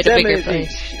going to be at a bigger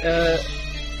place.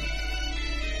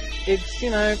 It's,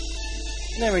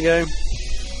 there we go.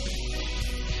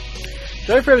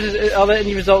 Joe Forever says, are there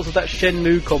any results of that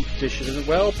Shenmue competition?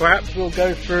 Well, perhaps we'll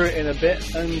go through it in a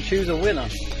bit and choose a winner.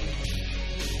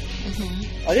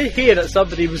 Mm-hmm. I did hear that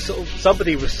somebody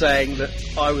was saying that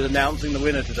I was announcing the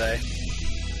winner today.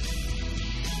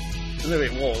 I don't know who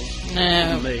it was. No.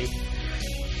 It wasn't me.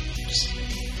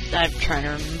 I'm trying to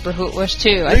remember who it was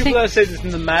too. I think I said it's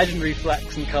an imaginary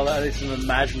flaxen colour and it's an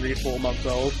imaginary 4 months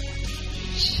old.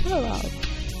 Shut up.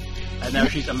 And now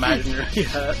she's imaginary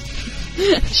hurt.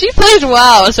 She plays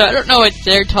WoW, so I don't know what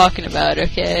they're talking about,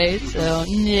 okay? So,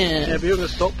 Yeah, but you're going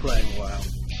to stop playing WoW.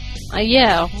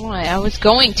 Yeah, why? I was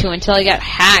going to until I got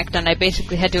hacked, and I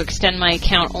basically had to extend my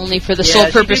account only for the sole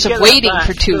purpose of waiting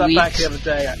for 2 weeks. Back the other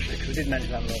day, actually, because we did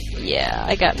mention that last week. Yeah,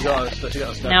 I got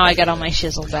that. Now I got all my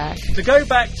shizzle back. To go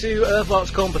back to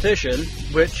Earthlark's competition,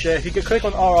 which if you could click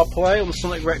on RR Play on the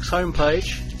Sonic Rex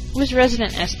homepage. It was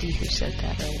Resident SD who said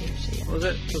that earlier. So yeah. Was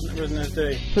it? Wasn't it Resident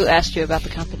SD? Who asked you about the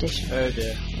competition? Oh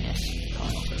dear. Yes.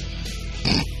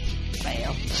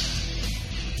 Fail.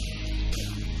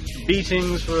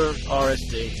 Beatings for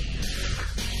RSD.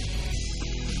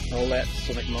 I'll let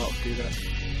Sonic Mark do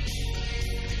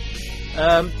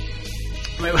that.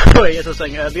 Wait, yes, I was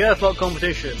saying, the Earthlark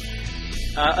competition.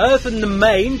 Earth in the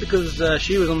main, because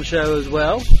she was on the show as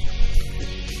well.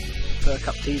 For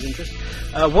Cup T's interest.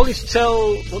 Want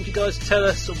you guys to tell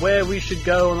us where we should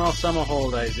go on our summer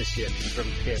holidays this year?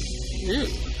 From Kim.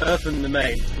 Earth in the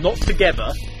main. Not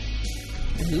together.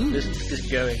 Just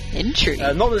going.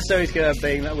 Intriguing. Not necessarily together,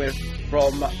 being that we're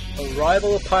from a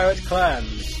rival of pirate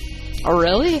clans. Oh,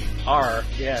 really?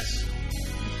 Yes.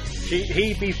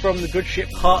 He'd be from the good ship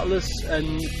Heartless,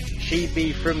 and she'd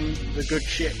be from the good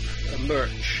ship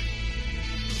Merch.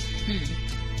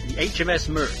 The HMS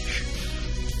Merch.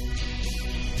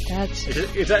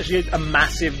 It's actually a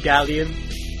massive galleon.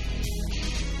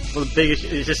 One of the biggest.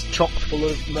 It's just chock full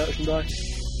of merchandise.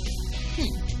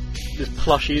 There's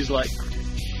plushies like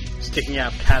sticking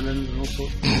out of cannons and all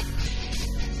sorts.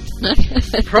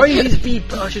 Prizes be...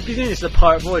 I should be doing this in a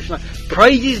pirate voice.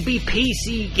 Prizes be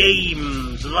PC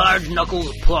games, large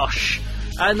knuckles plush,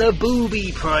 and the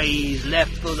booby prize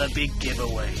left for the big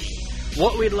giveaway.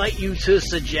 What we'd like you to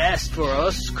suggest for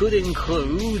us could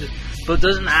include, but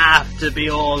doesn't have to be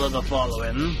all of the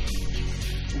following.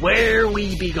 Where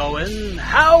we be going,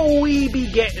 how we be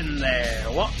getting there,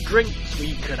 what drinks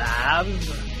we could have,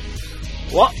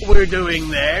 what we're doing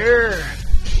there.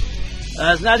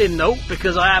 As an added note,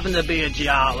 because I happen to be a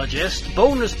geologist,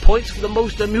 bonus points for the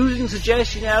most amusing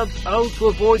suggestion how to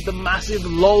avoid the massive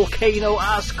volcano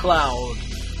ass cloud.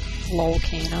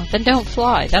 Volcano. Then don't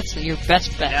fly. That's your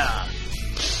best bet. Yeah.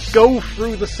 Go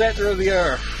through the center of the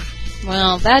earth.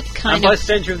 Well, that kind and by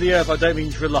center of the earth, I don't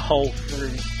mean drill a hole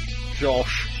through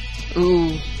Josh.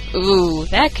 Ooh,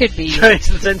 that could be... Straight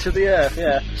to the center of the earth,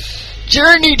 yeah.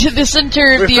 journey to the center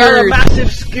of We the found a earth.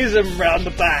 massive schism round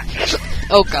the back.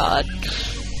 Oh god.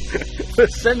 We're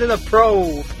sending a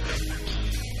probe.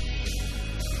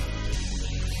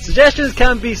 Suggestions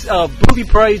can be booby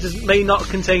prizes may not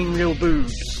contain real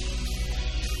boobs.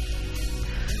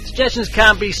 Suggestions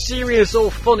can be serious or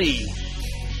funny.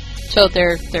 So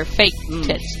they're fake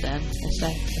tits then. Is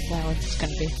that what it's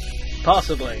gonna be?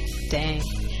 Possibly. Dang.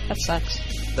 That sucks.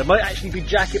 There might actually be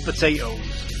jacket potatoes.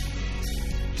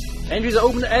 Entries are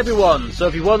open to everyone, so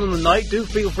if you won on the night, do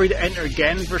feel free to enter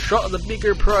again for a shot at the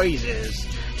bigger prizes.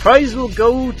 Prizes will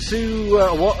go to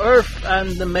what Earth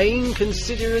and the Main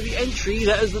consider the entry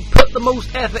that has put the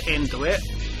most effort into it,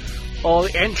 or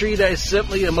the entry that is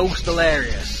simply the most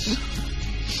hilarious.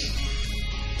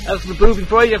 As for the booby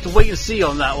prize, you have to wait and see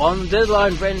on that one. The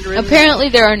deadline for entering... Apparently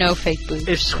there are no fake boobs.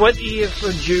 It's 20th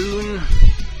of June,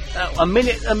 a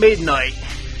minute at midnight.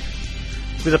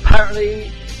 Because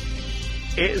apparently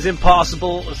it is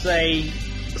impossible to say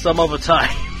some other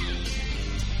time.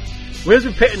 Winners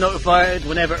will be picked and notified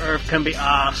whenever Earth can be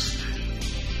asked.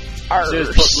 So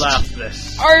it's put last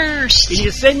this. Arst!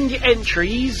 You send your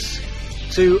entries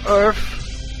to Earth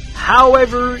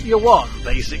however you want,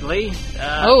 basically.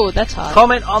 That's hot.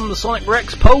 Comment on the Sonic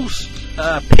Rex post,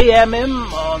 PM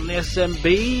him on the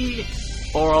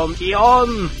SMB or on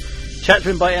Eon, chat to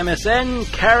him by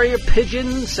MSN, carrier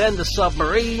pigeon, send a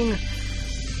submarine,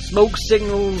 smoke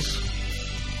signals,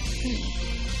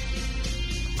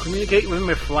 communicate with him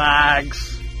with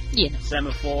flags,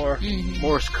 semaphore,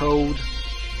 Morse code.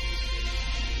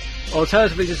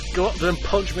 Alternatively, just go up to him,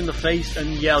 punch him in the face,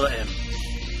 and yell at him.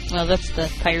 Well, that's the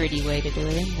piratey way to do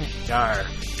it, isn't it? Yar.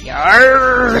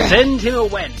 Yarr! Send him a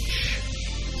wench.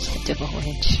 Send him a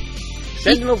wench.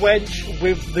 Send him a wench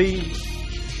with the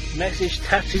message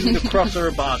tattooed across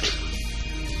her body.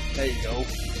 There you go.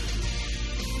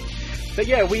 But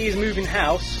yeah, we is moving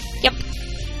house. Yep.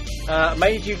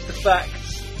 Mainly due to the fact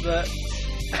that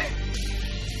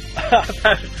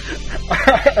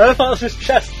Earth has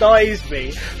chastised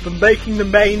me for making the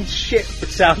main ship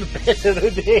sound better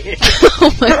than it is.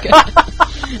 Oh my god.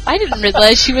 I didn't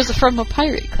realize she was from a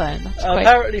pirate clan. That's quite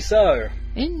Apparently so.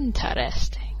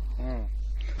 interesting.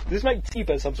 Does this make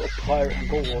T-Bird some sort of pirate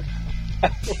lord?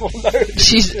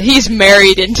 He's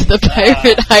married into the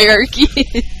pirate hierarchy.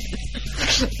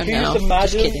 Can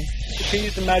you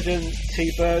just imagine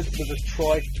T-Bird with a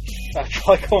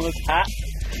tricorner's hat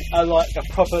and like a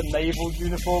proper naval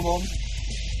uniform on?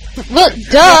 Well,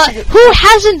 duh! Who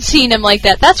hasn't seen him like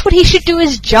that? That's what he should do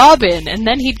his job in, and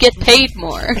then he'd get paid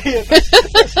more. But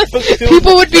still,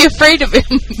 People would be afraid of him.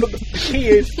 But the key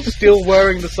is still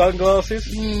wearing the sunglasses.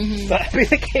 That'd be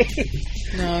the key.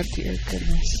 Oh dear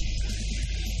goodness.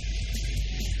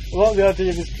 I like the idea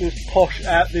of this posh,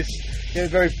 this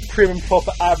very prim and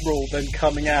proper admiral then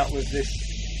coming out with this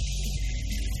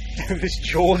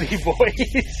Geordie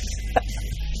voice.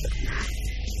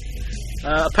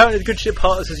 Apparently the good ship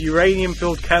Heartless has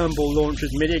uranium-filled cannonball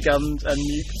launchers, miniguns, and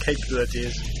nuke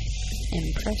capabilities.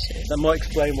 Impressive. That might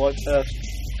explain why Earth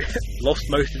lost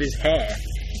most of his hair.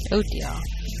 Oh dear.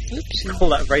 Oops. All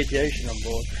that radiation on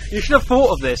board. You should have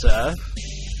thought of this, Earth.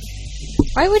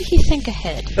 Why would he think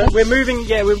ahead? But we're moving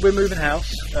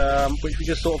house, which we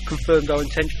just sort of confirmed our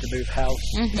intention to move house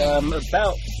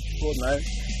about,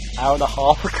 hour and a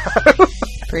half ago.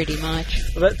 Pretty much.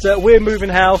 But we're moving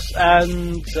house,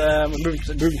 and we're moving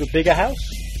to a bigger house.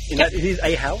 It is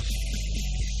a house.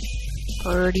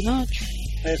 Pretty much.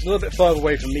 And it's a little bit further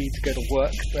away from me to go to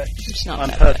work, but It's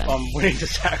not I'm willing to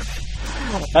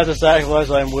sacrifice. That's a sacrifice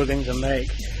I'm willing to make.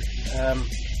 Let's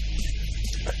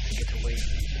get away.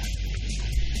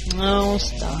 Oh,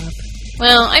 stop.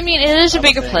 Well, I mean, it is a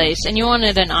bigger place, and you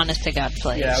wanted an honest-to-God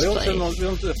place. Yeah, we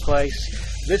wanted a place.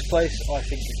 This place, I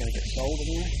think, is going to get sold,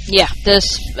 isn't it? Yeah,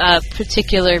 this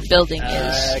particular building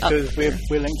is because we're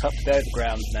linked up to the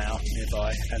overground now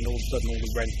nearby, and all of a sudden all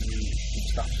the rent and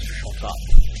stuff's shot up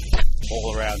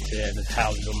all around here. And there's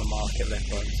houses on the market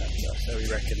left, right, and centre. So we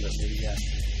reckon that the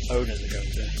owners are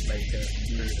going to make a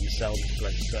move and sell this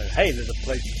place. So hey, there's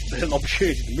an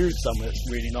opportunity to move somewhere that's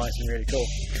really nice and really cool.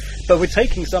 But we're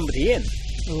taking somebody in.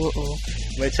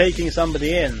 We're taking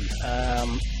somebody in.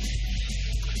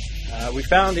 We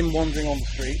found him wandering on the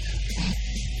street.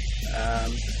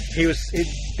 He'd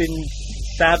been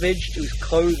savaged. His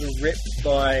clothes were ripped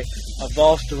by a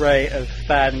vast array of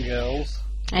fangirls.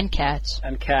 And cats.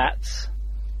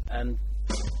 And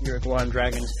Uruguayan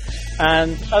dragons.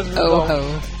 And as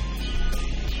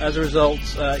a result,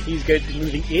 he's going to be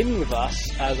moving in with us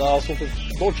as our sort of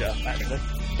lodger, actually.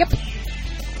 Yep.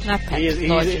 Not pet.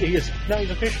 He's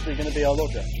officially going to be our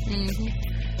lodger.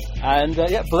 And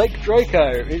Blake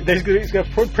Draco. He's got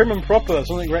prim and proper,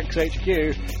 something Rex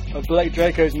HQ. Blake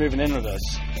Draco's moving in with us.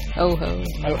 Oh ho.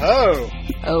 Oh ho.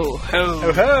 Oh ho.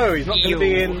 Oh ho. He's not going to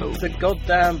be in the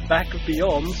goddamn back of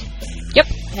Beyond. Yep.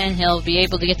 And he'll be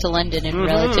able to get to London in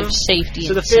relative safety.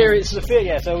 So the fear is,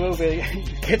 so we'll be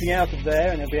getting out of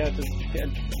there, and he'll be able to get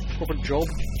a proper job.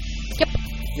 Yep.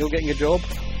 You're getting a job.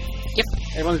 Yep.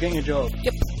 Everyone's getting a job.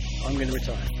 Yep. I'm going to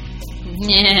retire.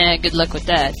 Yeah, good luck with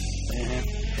that. Yeah.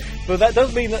 But that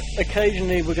does mean that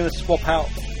occasionally we're going to swap out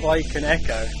Blake and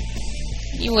Echo.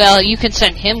 Well, you can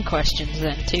send him questions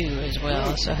then too, as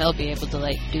well, so he'll be able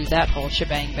to do that whole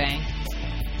shebang bang.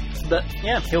 But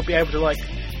yeah, he'll be able to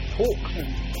talk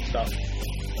and stuff,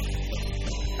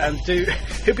 and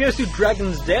he'll be able to do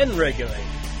Dragon's Den regularly.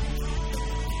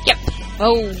 Yep.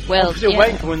 Oh well. I'm still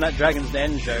waiting for when that Dragon's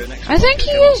Den show next. I think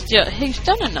he is. He's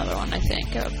done another one, I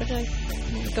think, but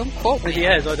don't quote me. If he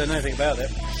has, I don't know anything about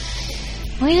it.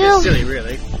 Well, it's silly,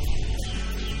 really.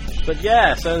 But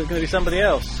yeah, so there's going to be somebody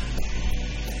else.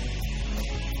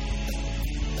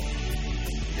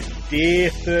 Day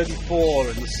 34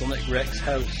 in the Sonic Rex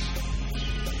house.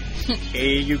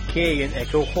 AUK and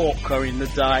Echo Hawk are in the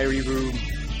diary room.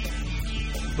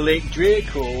 Blake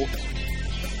Draco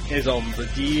is on the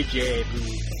DJ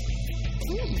booth.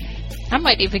 I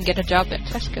might even get a job at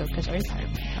Tesco because I retired,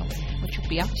 which would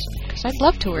be awesome. Because I'd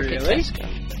love to work at Tesco.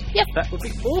 Yep, that would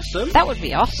be awesome. That would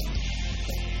be awesome.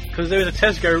 Because there was a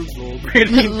Tesco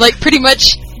really pretty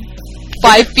much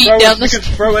 5 feet down the street. You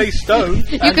could throw a stone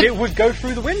and it would go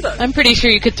through the window. I'm pretty sure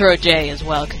you could throw Jay as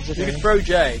well, considering. You could throw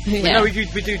Jay. Yeah. No, we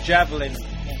do javelin.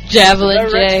 Javelin no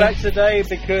Jay. Rex back today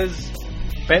because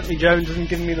Bentley Jones hasn't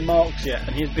given me the marks yet,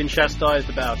 and he's been chastised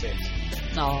about it.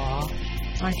 Aww.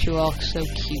 Aren't you all so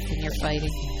cute when you're fighting?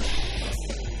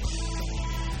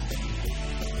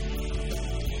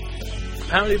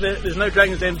 Apparently there's no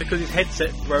Dragon's Den because his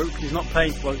headset broke. He's not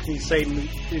paying for it because he's saving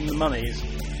in the money. His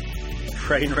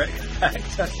train wreck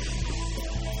factor.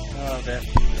 Oh dear.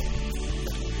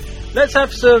 Let's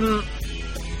have some...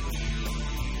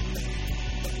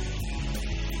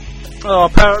 Oh,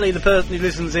 apparently the person who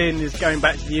listens in is going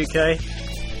back to the UK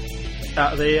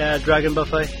out of the Dragon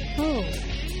Buffet. Oh.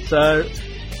 So,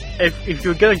 if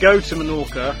you're going to go to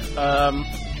Menorca,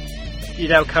 you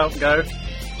now can't go.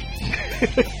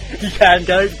 You can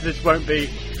go, this won't be...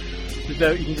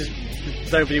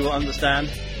 nobody will understand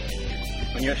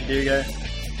when you actually do go.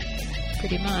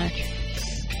 Pretty much.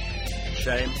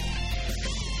 Shame.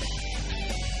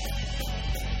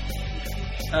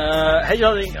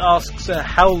 Hedgehog asks,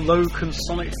 how low can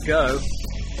Sonic go?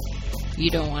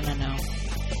 You don't want to know.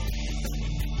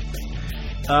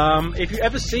 If you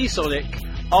ever see Sonic,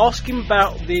 ask him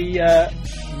about the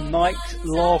night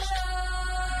last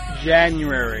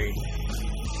January.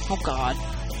 Oh God.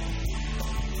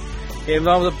 It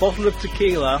involved a bottle of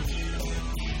tequila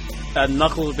and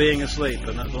Knuckles being asleep,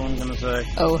 and that's all I'm going to say.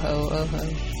 Oh ho, oh ho.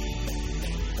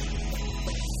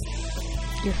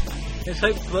 You're fine. Let's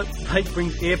hope that Blake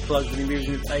brings earplugs when he moves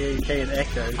with AAK and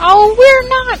Echo. Oh, we're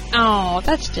not! Oh,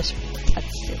 that's silly.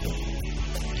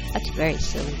 That's very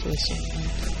silly to assume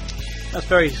that. That's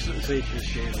very silly to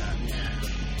assume that, yeah.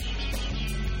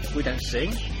 We don't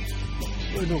sing.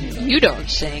 You don't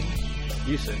sing.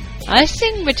 You sing. I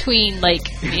sing between,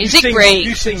 music breaks.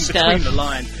 You sing between the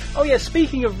line. Oh yeah,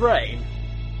 speaking of rain.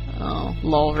 Oh,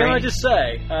 lol, Can rain. I just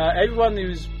say, everyone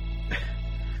who's...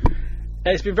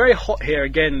 It's been very hot here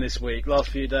again this week, last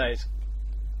few days.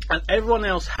 And everyone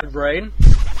else had rain.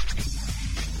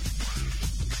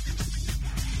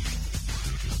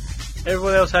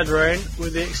 Everyone else had rain,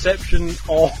 with the exception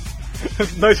of...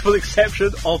 notable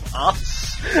exception of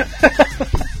us.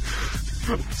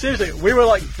 Seriously, we were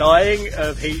dying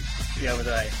of heat the other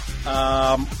day.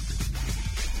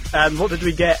 And what did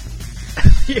we get?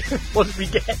 What did we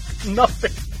get?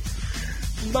 Nothing.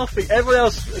 Nothing. Everyone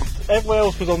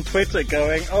else was on Twitter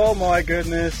going, oh my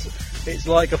goodness, it's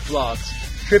like a flood.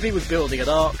 Trippy was building an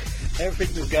ark.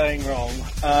 Everything was going wrong.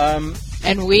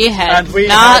 And we had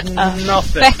nothing.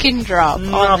 Feckin' drop,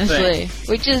 honestly.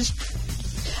 We just...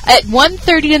 At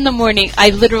 1:30 in the morning, I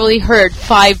literally heard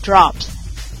 5 drops.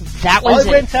 That was it.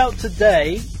 I went out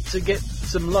today to get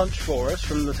some lunch for us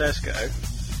from the Tesco.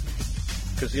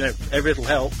 Because, every little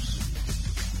helps.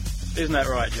 Isn't that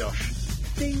right, Josh?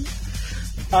 Ding.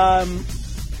 I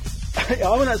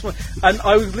went out this morning, and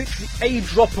I was literally... A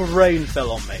drop of rain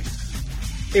fell on me.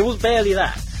 It was barely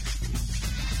that.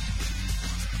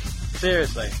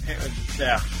 Seriously. It was...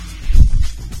 Yeah.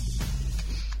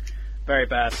 Very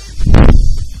bad.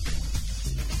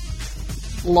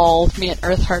 Lol, me and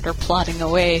Earthheart are plotting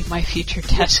away my future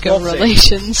Tesco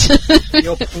relations.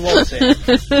 You're plotting.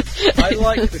 I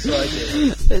like this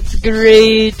idea. That's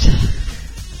great.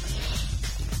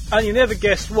 And you never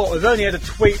guessed what, we've only had a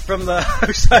tweet from the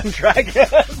host and dragon.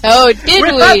 Oh, did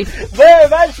we?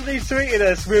 They've actually tweeted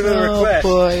us with a request.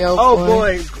 Oh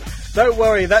boy. Don't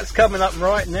worry, that's coming up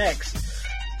right next.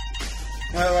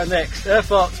 Right next.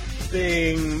 Earthart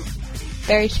being...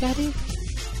 Very chatty?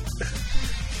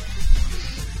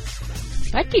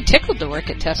 I'd be tickled to work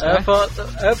at Tesco.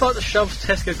 Earthart shoves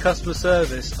Tesco customer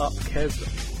service up Kev's...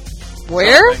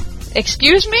 Where? Something.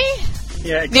 Excuse me?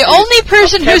 Yeah, the only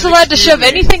person who's allowed to shove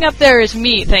anything up there is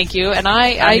me, thank you, and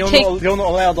you're not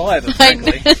allowed either,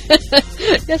 frankly.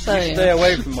 Yes, I am. Stay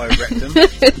away from my rectum.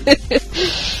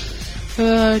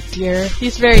 Oh dear.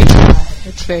 He's very shy.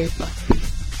 It's very fun.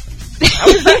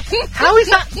 How is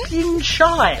that being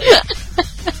shy?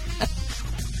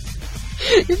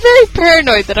 You're very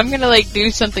paranoid that I'm gonna, do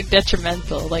something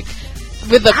detrimental,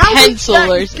 with a pencil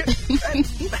or something.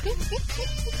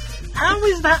 How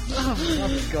is that?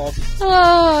 Oh, God.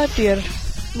 Oh, dear.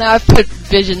 Now I've put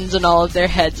visions in all of their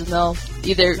heads, and they'll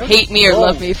either hate me or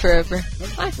love me forever.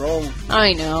 That's wrong.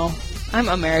 I know. I'm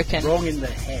American. Wrong in the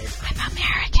head. I'm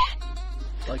American.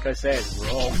 Like I said,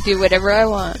 wrong. Do whatever I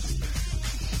want.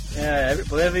 Yeah,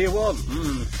 whatever you want.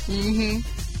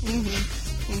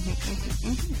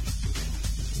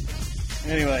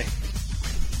 Anyway.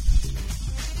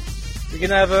 We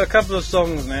can have a couple of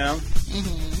songs now.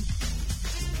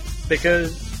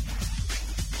 Because,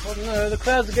 I don't know, the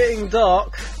clouds are getting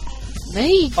dark.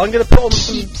 I'm gonna put on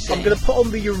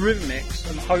the Eurythmics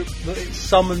and hope that it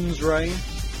summons rain.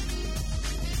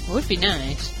 It would be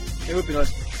nice. It would be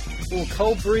nice. Oh,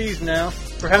 cold breeze now.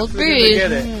 Perhaps Cold we're breeze.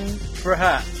 gonna get it.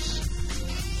 Perhaps.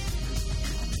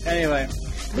 Anyway.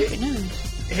 It would be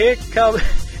nice.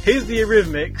 Here's the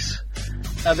Eurythmics.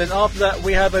 And then after that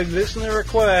we have a listener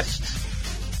request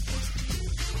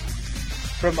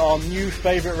from our new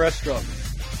favourite restaurant.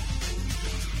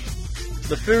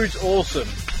 The food's awesome.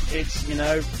 It's,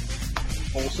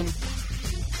 awesome.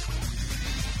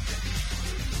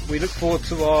 We look forward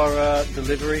to our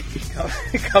delivery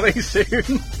coming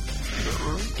soon.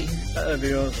 That'd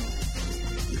be awesome.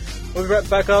 We'll be right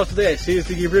back after this. Here's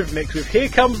the Eurythmics with Here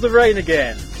Comes the Rain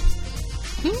Again.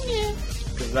 Yeah.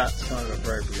 Because that's kind of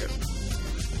appropriate.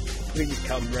 Please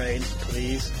come rain,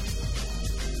 please.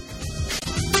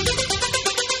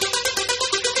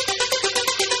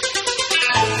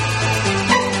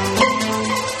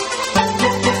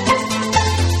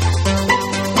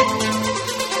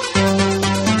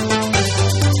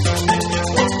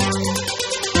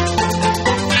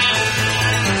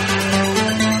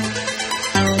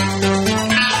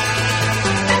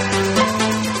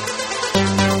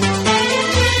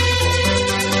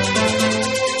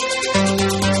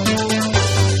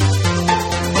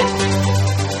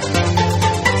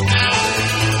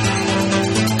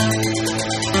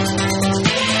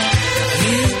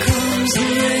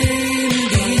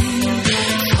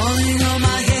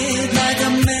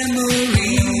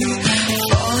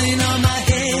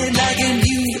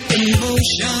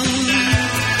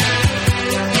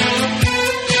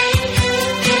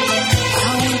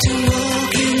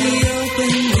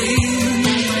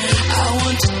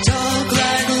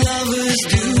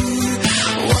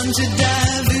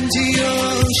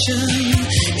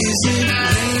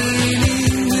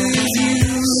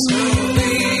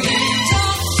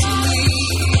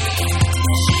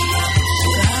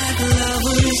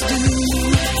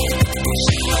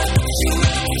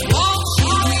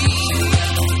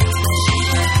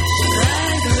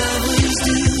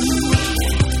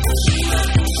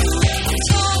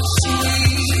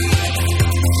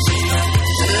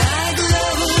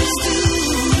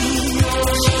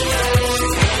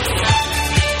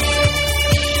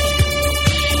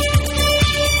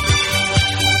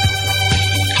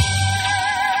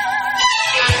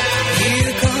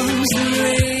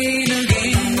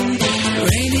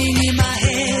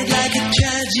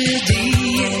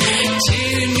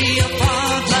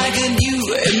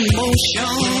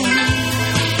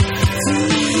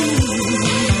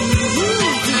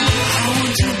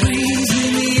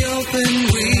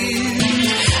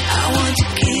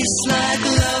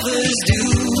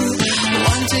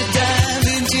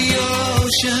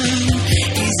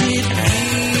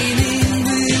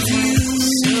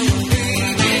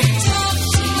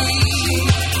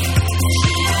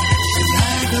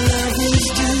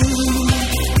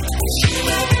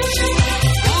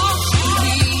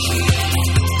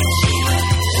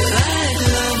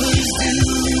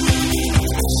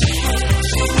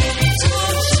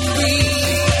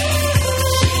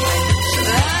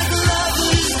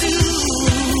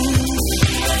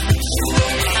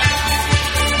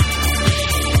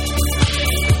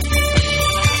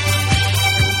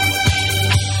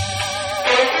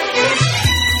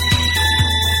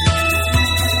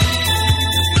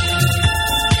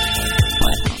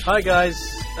 Hi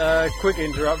guys, quick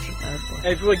interruption.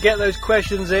 If you want to get those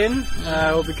questions in,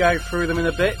 we'll be going through them in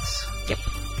a bit. Yep.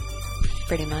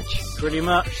 Pretty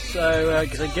much. So,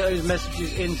 get those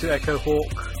messages into Echo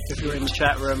Hawk if you're in the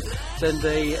chat room. Send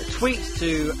a tweet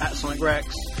to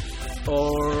 @SonicRex,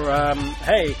 or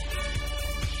hey,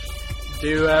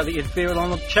 do the Inferior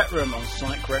on the chat room on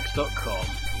sonicrex.com.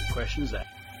 Questions there.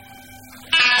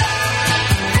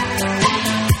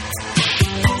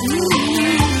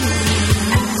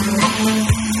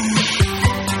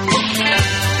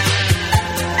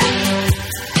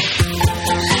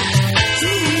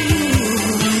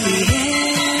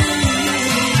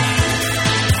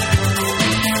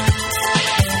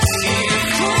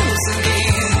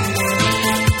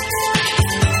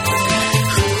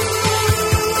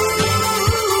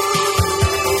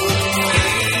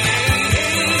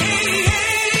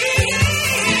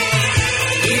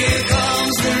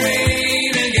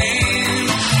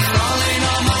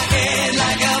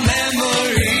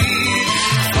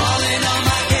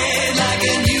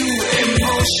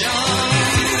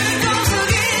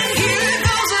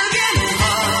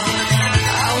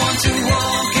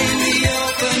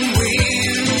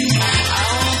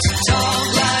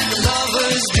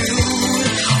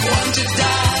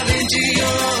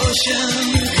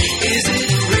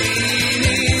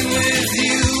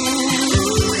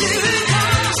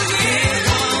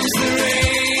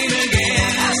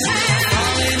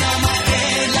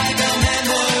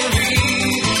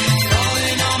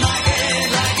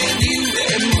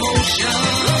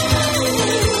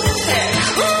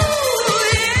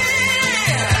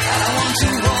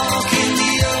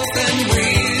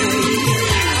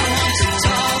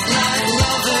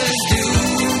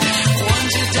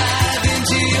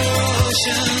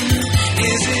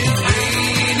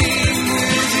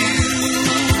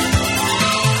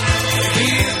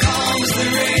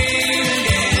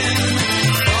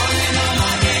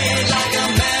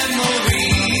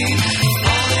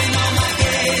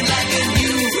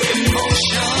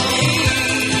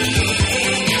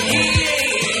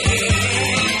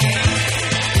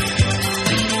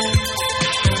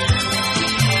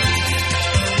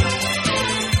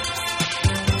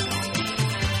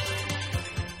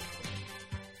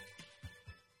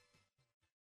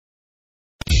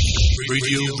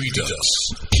 Radio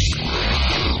Redux.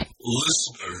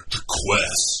 Listener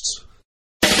Quest.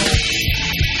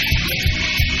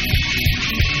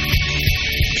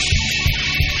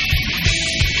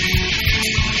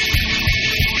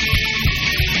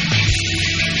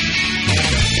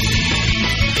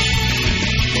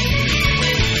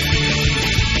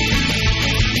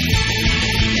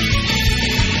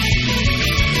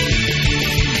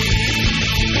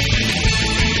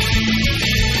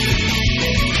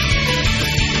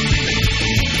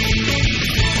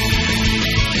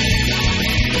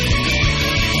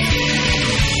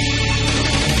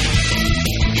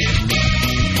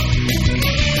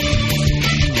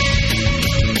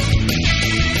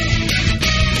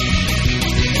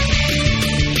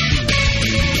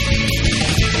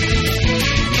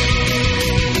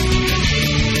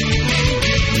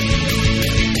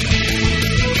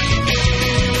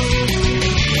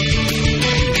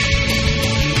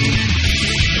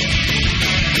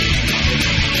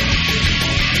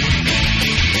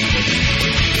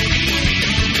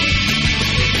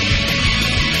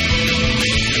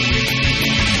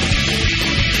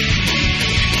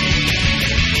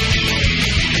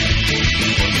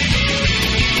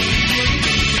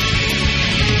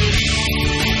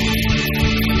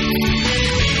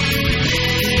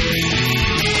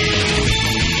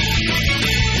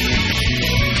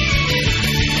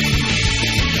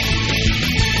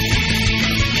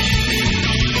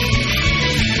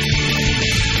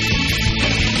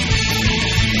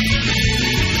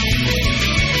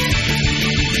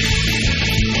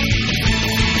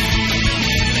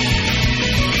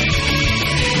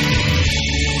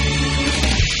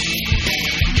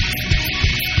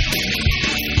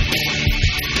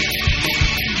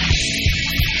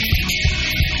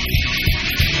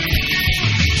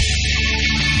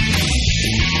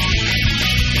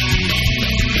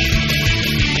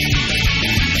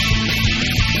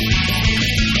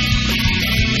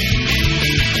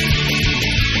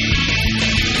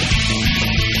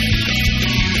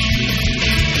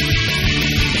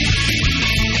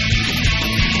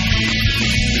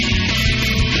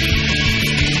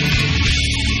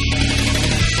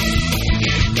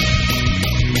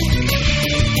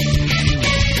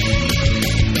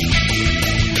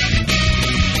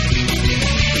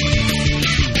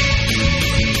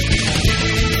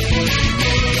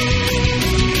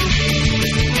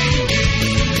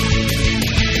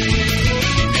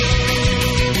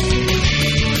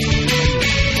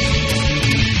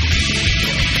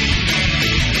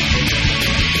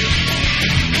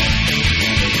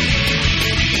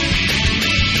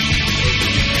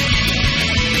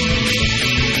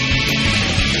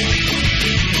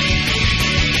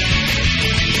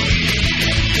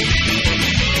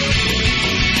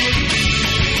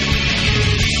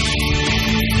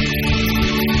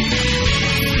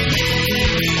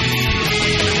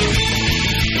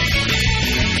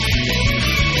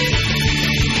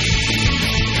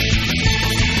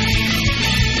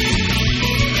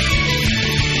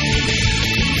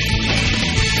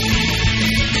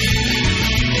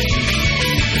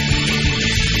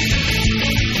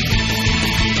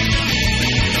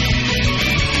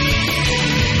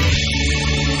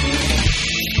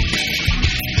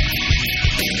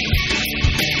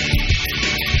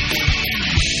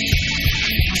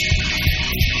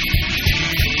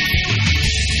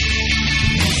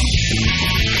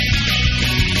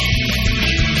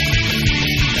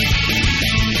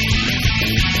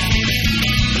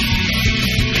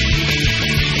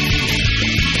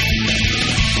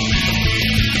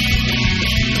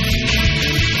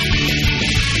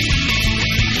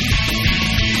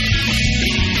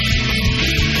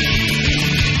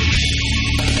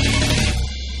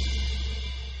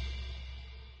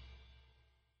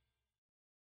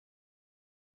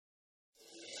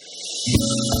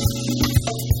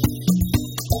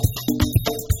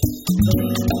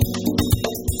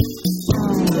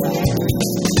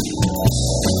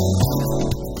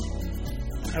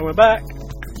 back.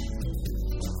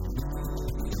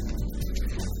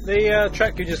 The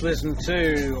track you just listened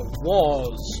to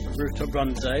was Rooftop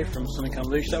Run Day from Sonic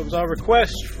Unleashed. That was our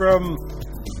request from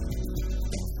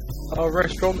our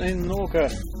restaurant in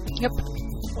Norca. Yep.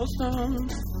 Awesome.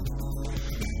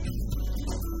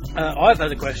 I've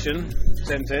had a question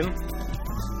sent in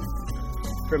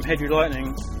from Hedry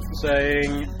Lightning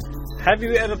saying, have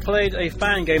you ever played a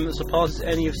fan game that surpasses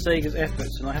any of Sega's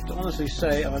efforts? And I have to honestly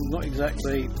say I'm not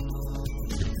exactly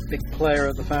a big player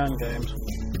of the fan games.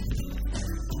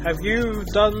 Have you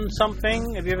done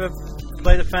something? Have you ever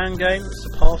played a fan game that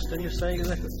surpassed any of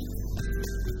Sega's efforts?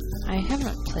 I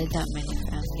haven't played that many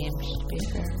fan games, to be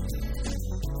fair.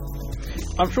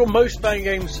 I'm sure most fan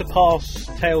games surpass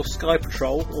Tails Sky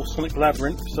Patrol or Sonic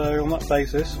Labyrinth, so on that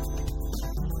basis,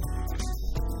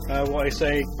 what I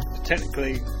say,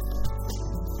 technically,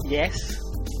 yes.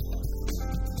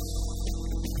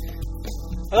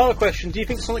 Another question, do you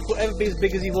think Sonic will ever be as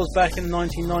big as he was back in the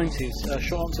 1990s?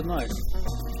 Short answer, no.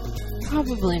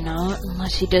 Probably not,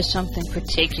 unless he does something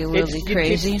particularly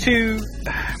crazy.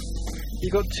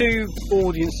 You've got two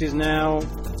audiences now.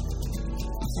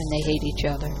 And they hate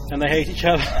each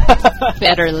other.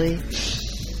 Bitterly.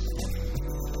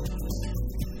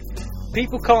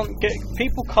 People can't,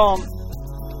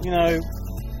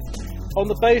 on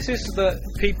the basis that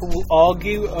people will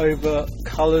argue over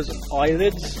colours of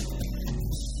eyelids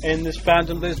in this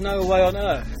fandom, there's no way on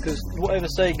earth, because whatever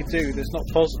Sega do, that's not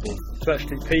possible to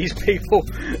actually please people.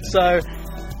 So,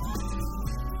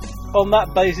 on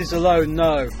that basis alone,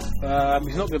 no.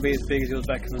 He's not going to be as big as he was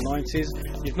back in the 90s.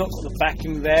 You've not got the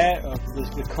backing there of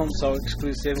the console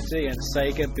exclusivity and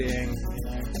Sega being,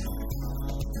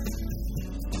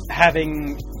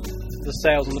 having the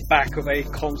sales on the back of a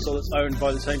console that's owned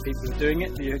by the same people who are doing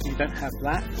it. You don't have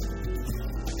that.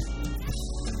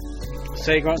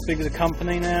 Sega aren't as big as a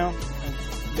company now.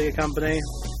 Bigger company.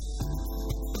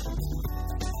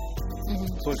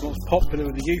 So it's not as popular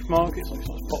with the youth market, so it's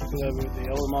not as popular with the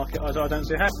older market. I don't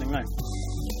see it happening, no.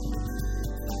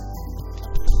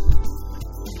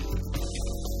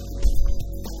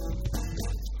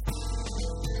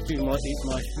 You might eat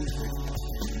my sushi.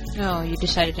 Oh, you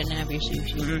decided to have your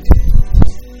sushi. Mm-hmm.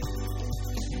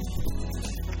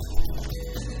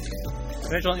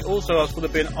 Eventually, also asked, would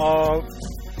have been R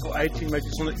or 18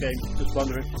 major Sonic games, just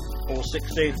wondering, or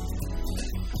 16.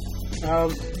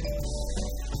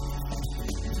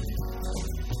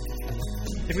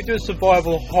 If we do a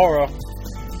survival horror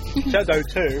Shadow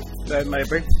 2, then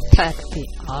maybe. That'd be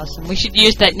awesome. We should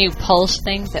use that new Pulse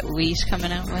thing that Wii's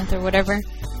coming out with, or whatever.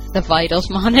 The Vitals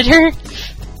monitor.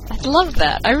 I'd love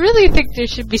that. I really think there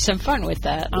should be some fun with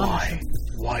that. Why?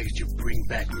 Why did you bring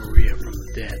back Maria from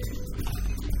the dead?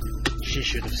 She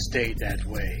should have stayed that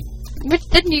way. But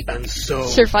then you... And so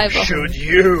survival should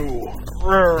you.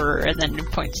 And then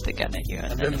it points the gun at you.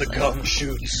 And then the gun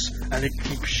shoots, and it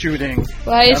keeps shooting.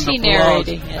 Why is he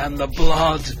narrating it? And the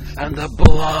blood, and the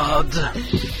blood.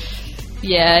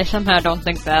 Yeah, I somehow don't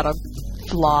think that'll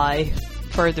fly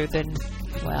further than,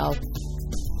 well,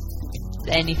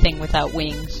 anything without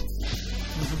wings.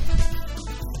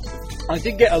 I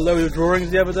did get a load of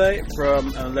drawings the other day from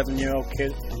an 11-year-old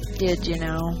kid. Did you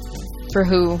know? For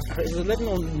who? It was 11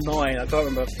 or 9, I can't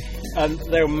remember. And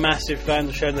they were massive fans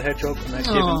of Shadow the Hedgehog, and they're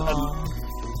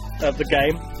given the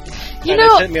game. You and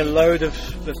know, they sent me a load of...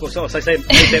 Well, they sent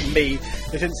me.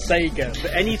 They sent Sega.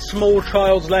 But any small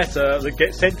child's letter that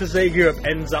gets sent to Sega Europe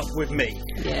ends up with me.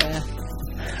 Yeah.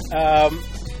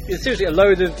 It's seriously a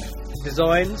load of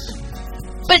designs.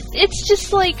 But it's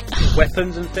just like...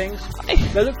 weapons and things.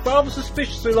 They look rather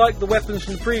suspiciously like the weapons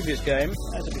from the previous game,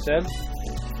 as to be said.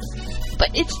 But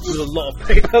it's just... There's a lot of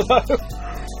paper, though.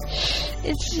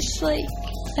 It's just like...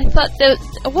 I thought that...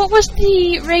 What was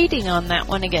the rating on that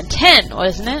one again? 10,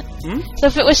 wasn't it? So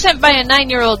if it was sent by a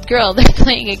 9-year-old girl, they're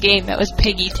playing a game that was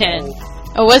Peggy 10.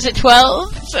 Oh, was it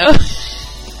 12? So...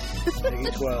 Peggy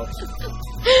 12.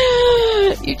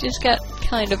 You just got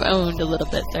kind of owned a little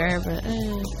bit there, but...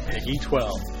 Peggy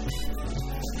 12.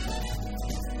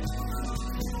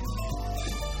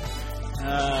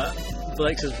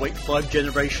 Blake says, wait 5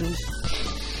 generations.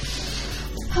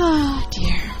 Oh,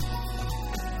 dear.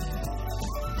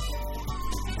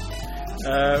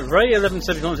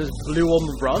 Ray1179 says, Blue on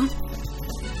the Run.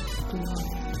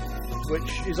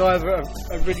 Which is either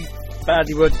a really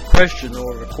badly worded question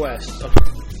or a request.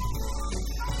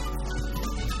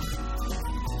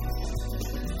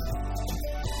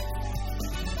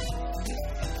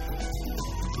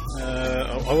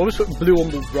 I always put Blue on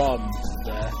the Run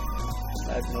there.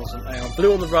 That'd be awesome. Hang on.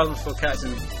 Blue on the Run for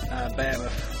Captain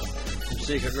Behemoth from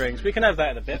Secret Rings. We can have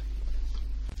that in a bit.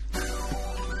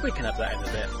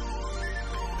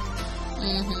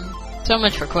 So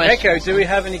much for questions. Echo, do we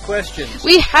have any questions?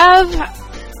 We have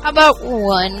about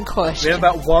one question. We have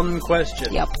about one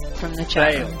question. Yep, from the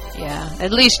chat Damn. room. Yeah,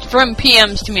 at least from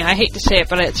PMs to me. I hate to say it,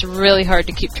 but it's really hard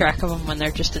to keep track of them when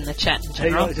they're just in the chat in Hey,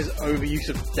 general. this is overuse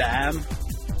of damn.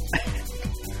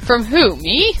 From who?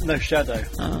 Me? No, Shadow.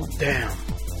 Oh. Damn.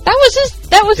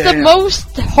 That was the Damn.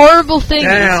 most horrible thing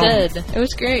Damn. he said. It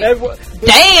was great.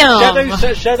 Damn!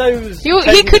 Damn! Shadow's He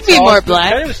taking could the be task- more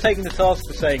black. Shadow was taking the task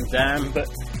for saying damn, but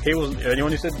he wasn't the only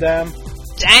one who said damn.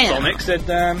 Damn! Sonic said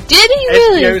damn. Did he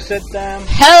really? SBO said damn.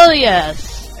 Hell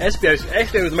yes!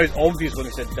 SBO was the most obvious one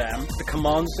who said damn. The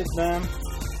command said damn.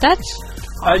 That's...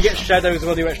 Yet Shadow is the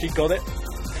one who actually got it.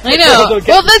 I know.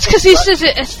 Well, that's because he says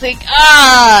it. It's like,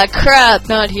 crap,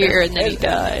 not here, and then he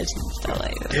dies and stuff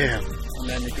like that. Damn. And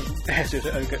then you can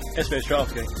SBO's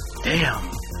draft going,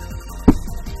 damn.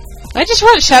 I just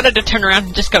want Shadow to turn around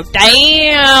and just go,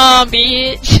 damn,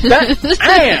 bitch.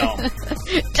 Damn.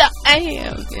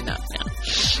 Damn. You know,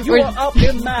 no. You are up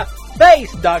in my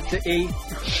face, Dr. E.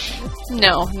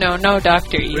 No,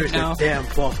 Dr. E, Where's no. that damn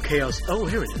cloth chaos? Oh,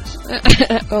 here it is.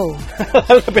 Oh.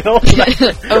 I've been off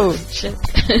that. Oh, shit.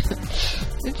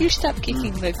 Did you stop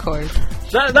kicking the cord?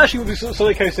 That actually would be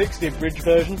Sonic 06, the abridged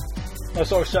version. I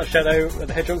saw Shadow and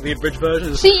the Hedgehog, the abridged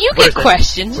version. See, you get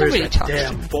questions. Where's Nobody that talks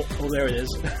damn to me. Oh, there it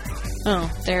is.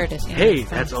 Oh, there it is. Yeah. Hey,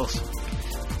 that's awesome.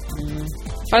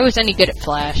 If I was any good at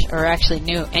Flash, or actually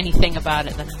knew anything about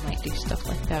it, then I might do stuff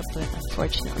like that, but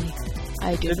unfortunately,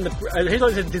 I do. Didn't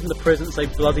the president say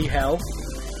bloody hell?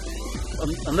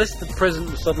 Unless the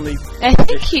president was suddenly... I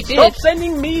think he did. Stop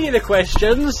sending me the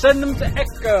questions, send them to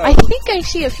Echo! I think I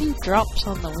see a few drops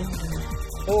on the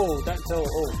window. Oh, that's all.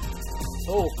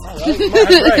 Oh, we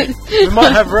might have rain. We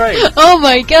might have rain. Oh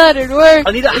my god, it worked!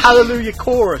 I need a hallelujah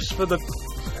chorus for the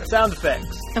sound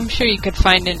effects. I'm sure you could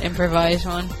find an improvised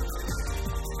one.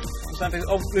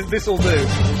 Oh, this'll do.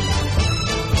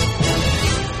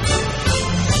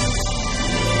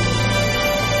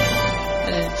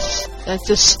 That's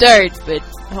a start, but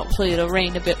hopefully it'll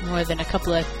rain a bit more than a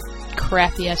couple of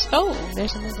crappy ass. Oh,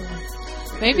 there's another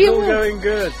one. Maybe It's it all will. going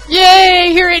good. Yay!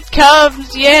 Here it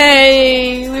comes!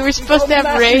 Yay! We were supposed to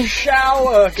have rain.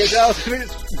 Shower.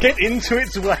 Get into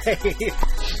its way.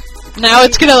 Now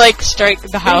it's gonna strike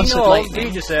the house with lightning.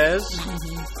 Deja says.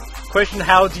 Question: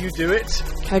 how do you do it?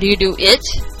 How do you do it?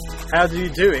 How do you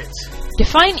do it?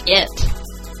 Define it.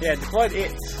 Yeah, define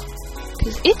it.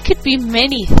 Because it could be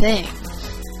many things.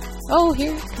 Oh,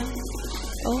 here it comes.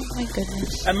 Oh my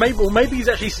goodness. And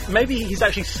maybe he's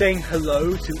actually saying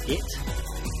hello to it.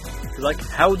 Like,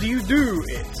 how do you do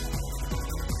it?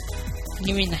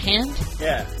 You mean the hand?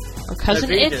 Yeah. Or cousin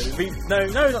it? No,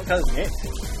 not cousin it.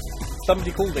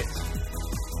 Somebody called it.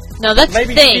 No, that's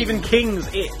maybe thing. Stephen King's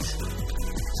it.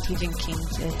 Stephen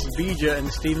King's it. Vija and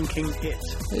Stephen King's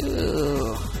it.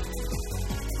 Ooh.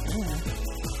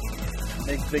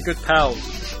 They're good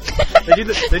pals.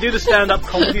 they do the stand-up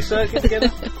comedy circuit together.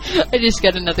 I just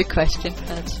got another question.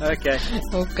 Okay.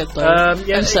 Oh, good lord.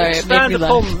 Yeah, I'm sorry, it made expand me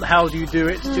upon laugh. how do you do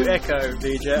it to Echo,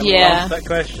 Vija. and we'll Yeah. answer that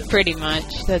question. Pretty much.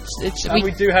 And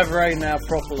we do have rain now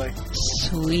properly.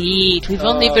 Sweet. We've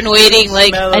only been waiting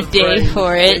Smell a of day rain.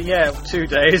 for it. Yeah, 2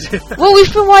 days. Well,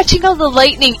 we've been watching all the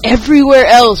lightning everywhere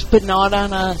else, but not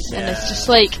on us. And it's just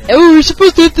like, oh, we're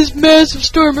supposed to hit this massive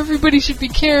storm. Everybody should be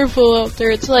careful out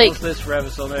there. It's like, What's this,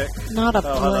 Ravasonic? not a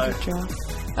hello. bloody drop.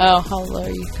 Oh, hello,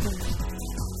 you come.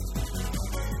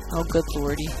 Oh, good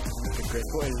lordy. Great.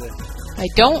 What is it? I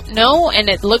don't know, and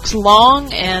it looks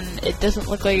long, and it doesn't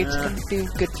look like it's going to do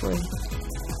good for you.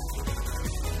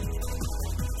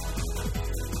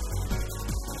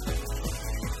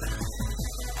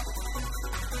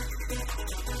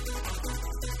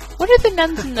 What are the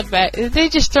nuns in the back? Are they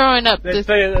just throwing up Let's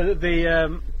play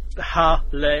the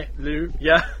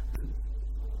hallelujah.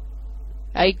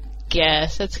 I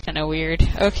guess. That's kind of weird.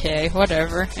 Okay,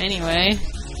 whatever. Anyway.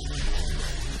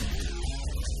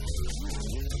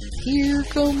 Here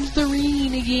comes the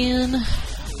rain again.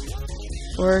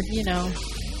 Or,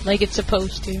 like it's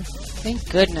supposed to. Thank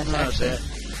goodness, actually. That's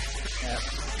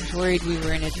it. I was worried we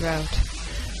were in a drought.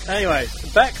 Anyway,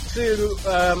 back to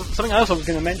something else I was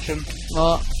going to mention.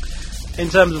 Well, In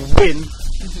terms of win,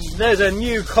 there's a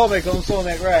new comic on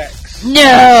Sonic Rex.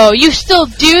 no! You still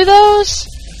do those?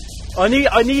 I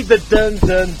need the dun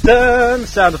dun dun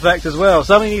sound effect as well.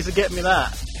 Somebody needs to get me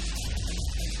that.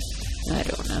 I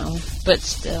don't know. But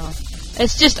still.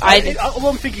 It's just I'm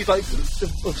thinking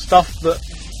of stuff that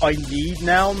I need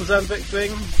now on the sound effect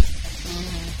thing.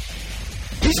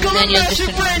 He's And got then a you'll just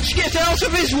massive wrench! Get out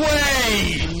of his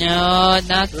way! No,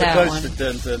 not that Close one. to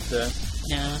dun dun dun.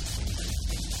 No.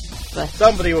 but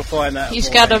somebody will find that. He's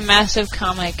got a massive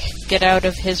comic. Get out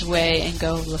of his way and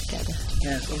go look at it.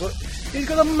 Yes, he's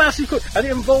got a massive comic, and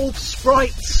it involves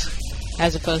sprites.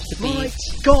 As opposed to beads.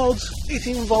 My God, it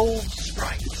involves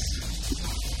sprites.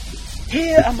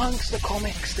 Here amongst the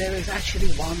comics, there is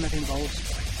actually one that involves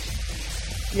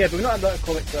sprites. Yeah, but we've not had that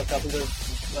comic for a couple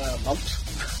of months.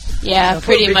 Yeah,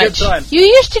 pretty much. You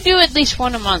used to do at least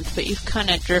one a month, but you've kind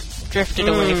of drifted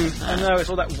away from that. I know, it's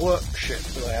all that work shit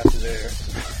that I have to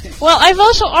do. Well, I've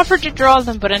also offered to draw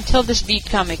them, but until this bead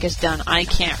comic is done, I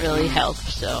can't really help,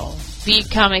 so...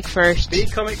 Bead comic first.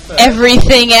 Bead comic first.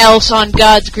 Everything else on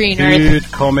God's green earth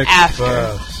Bead comic after.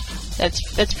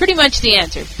 First. That's pretty much the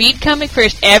answer. Bead comic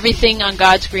first, everything on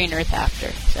God's green earth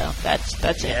after. So that's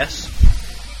it. Yes.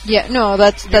 Yeah, no,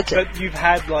 that's it. But you've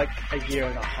had like a year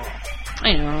and a half.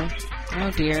 I know. Oh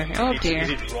dear. Oh dear.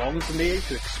 Is it wrong for me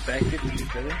to expect it to be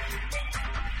finished?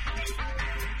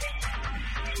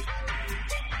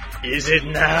 Is it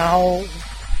now?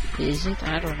 Is it?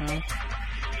 I don't know.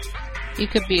 You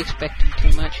could be expecting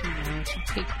too much. Who knows?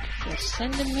 Okay, just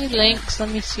sending me links. Let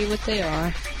me see what they are.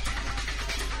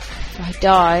 If I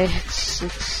die,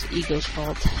 it's Ego's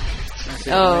fault.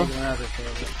 Oh.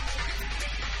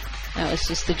 That was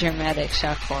just the dramatic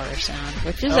shock horror sound,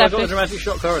 which is epic. I've got the dramatic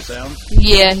shock horror sound.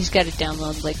 Yeah, he's got a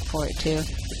download link for it too.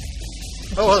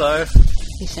 Oh, hello.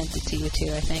 He sent it to you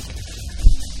too, I think.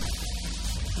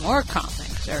 More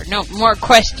comics, or no, more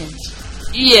questions.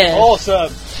 Yeah.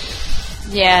 Awesome.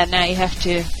 Yeah, now you have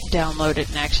to download it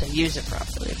and actually use it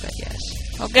properly, but yes.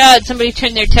 Oh god, somebody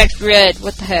turned their text red.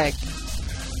 What the heck?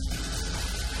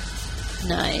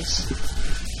 Nice.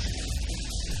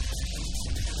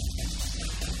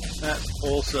 That's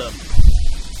awesome.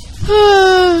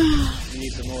 You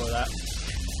need some more of that.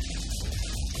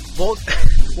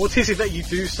 What is it that you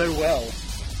do so well?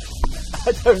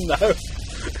 I don't know.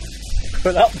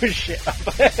 Put up with shit up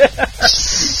there.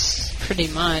 Pretty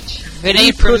much. If it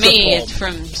ain't from me, it's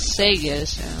from Sega,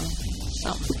 so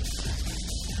something.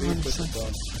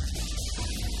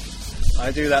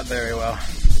 I do that very well.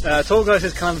 Tall Guy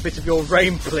says, can I have a bit of your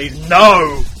rain, please?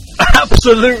 No!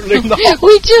 Absolutely not!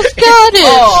 We just got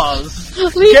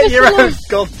it! Get your own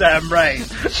goddamn rain!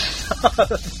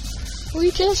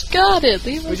 We just got it!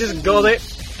 We just got it.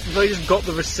 We just got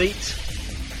the receipt.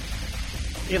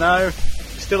 You know,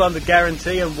 still under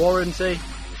guarantee and warranty.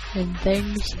 And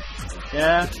things.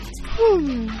 Yeah.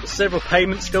 Several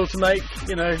payments still to make,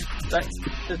 you know.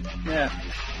 Yeah.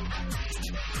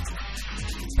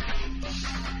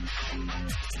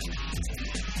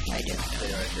 I don't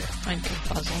know. I'm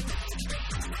puzzled.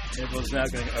 Everyone's now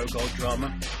going, oh god,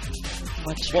 drama.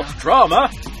 What's drama?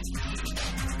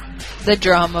 The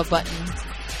drama button.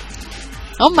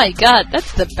 Oh my god,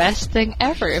 that's the best thing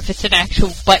ever. If it's an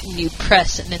actual button you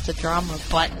press and it's a drama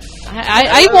button.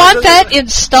 I want that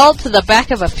installed to the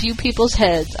back of a few people's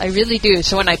heads. I really do.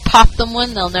 So when I pop them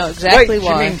one, they'll know exactly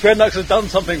why. You mean Dreadnoughts has done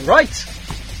something right?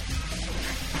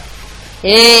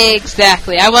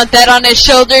 Exactly. I want that on his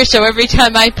shoulder so every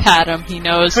time I pat him, he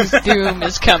knows his doom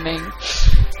is coming.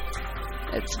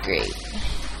 That's great.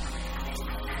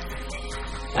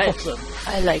 Awesome.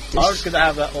 I like this. I was going to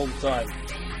have that all the time.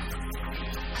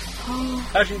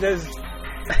 Actually,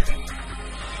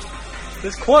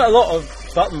 there's quite a lot of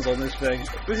buttons on this thing.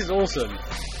 This is awesome.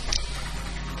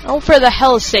 Oh, for the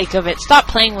hell's sake of it, stop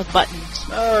playing with buttons.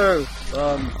 No.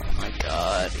 Oh my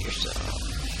god, you're so...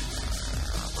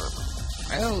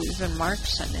 Oh, even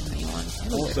Mark's sending me one.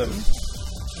 Awesome.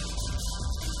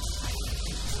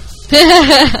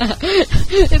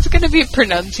 It's gonna be a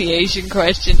pronunciation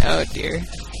question. Oh dear.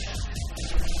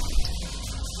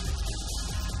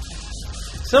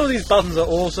 Some of these buttons are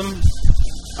awesome.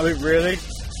 I mean, really.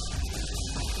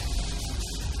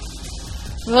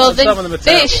 Well, some of them are they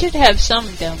terrible. should have some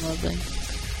download links.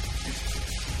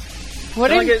 What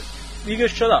Can I get... You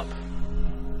guys shut up.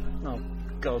 Oh,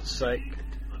 God's sake.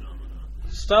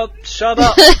 Shut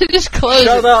up. Just close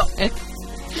Shut it. up.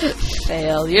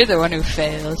 Fail. You're the one who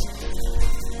fails.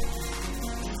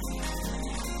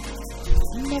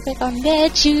 I'm never gonna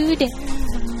let you down.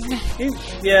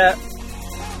 Yeah.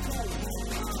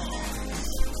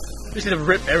 Just need to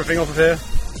rip everything off of here.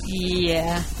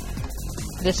 Yeah.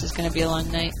 This is gonna be a long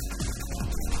night.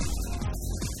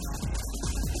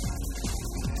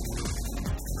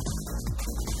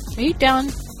 Are you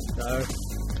done? No.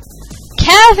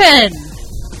 Kevin!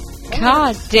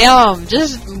 God damn,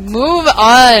 just move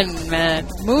on, man.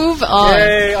 Move on.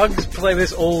 Yay, I can just play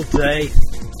this all day.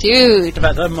 Dude. In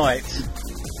fact, I might.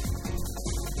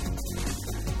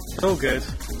 It's all good.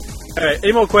 Alright,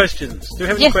 any more questions? Do we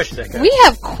have any questions, Echo? We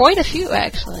have quite a few,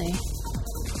 actually.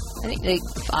 I think like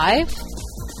 5?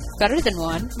 Better than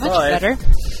 1. Much 5. better.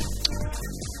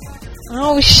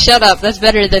 Oh, shut up. That's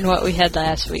better than what we had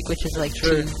last week, which is like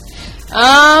True. 2.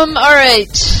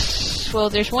 Alright. Well,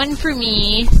 there's one for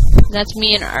me. That's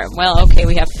me and well, okay,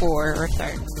 we have 4. Or 3.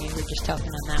 We were just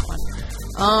talking on that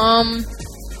one.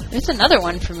 There's another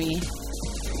one for me.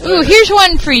 Ooh, here's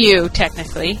one for you,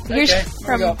 technically. Here's Okay,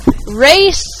 from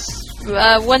Race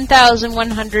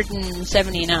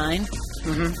 1179.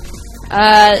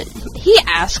 He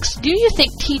asks, do you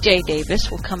think TJ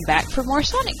Davis will come back for more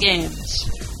Sonic games?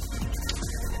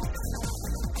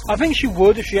 I think she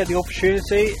would if she had the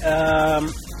opportunity.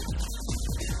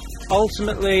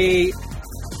 Ultimately,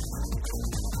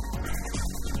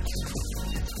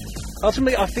 I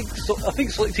think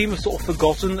Sonic Team has sort of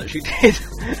forgotten that she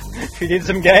did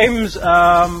some games,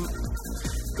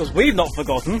 because we've not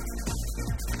forgotten.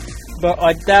 But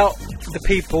I doubt the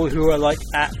people who are like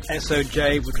at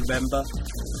SOJ would remember.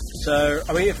 So,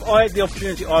 I mean, if I had the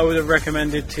opportunity, I would have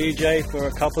recommended TJ for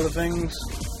a couple of things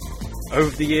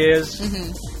over the years.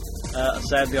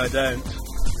 Sadly, I don't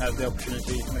have the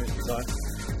opportunity most of the time.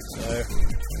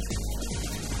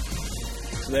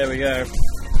 So there we go.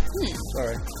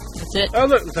 Sorry. That's it. Oh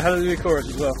look, there's a Hallelujah chorus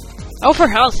as well. Oh, for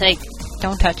hell's sake.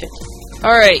 Don't touch it.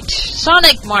 Alright.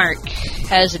 Sonic Mark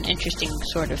has an interesting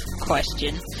sort of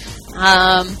question.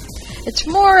 It's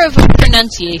more of a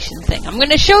pronunciation thing. I'm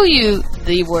going to show you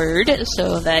the word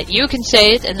so that you can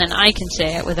say it and then I can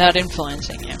say it without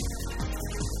influencing you.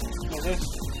 What's this?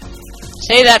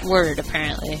 Say that word,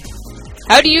 apparently.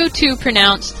 How do you two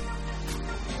pronounce...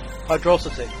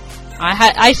 Hydrocity.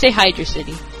 I say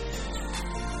Hydrocity.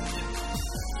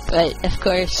 But, of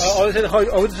course... I would say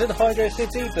the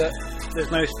Hydrocity, but there's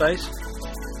no space.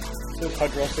 So it's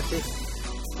Hydrocity.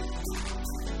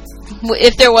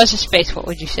 If there was a space, what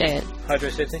would you say it?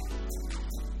 Hydrocity.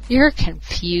 You're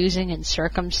confusing and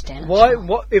circumstantial. Why?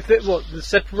 What? The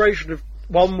separation of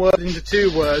one word into 2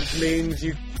 words means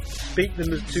you speak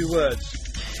them as 2 words?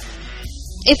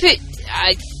 If it...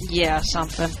 yeah,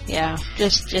 something. Yeah.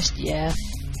 Just, yeah.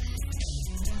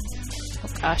 Oh,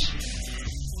 gosh.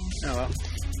 Oh, well.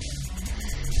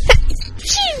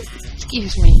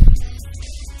 Excuse me.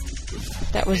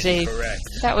 That was Correct.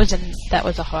 that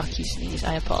was a hockey sneeze.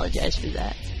 I apologize for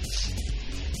that.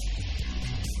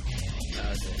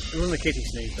 It wasn't a kitty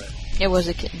sneeze, though. It was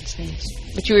a kitten sneeze.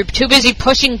 But you were too busy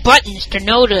pushing buttons to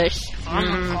notice. Oh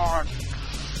my god.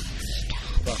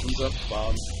 Buttons up,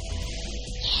 bum.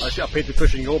 I should have been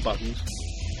pushing your buttons.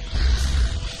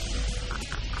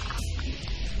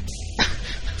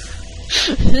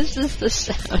 This is the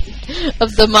sound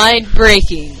of the mind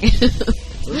breaking.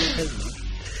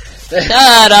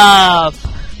 Shut up!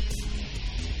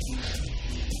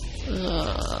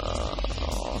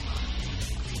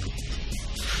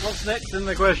 What's next in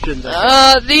the question, then?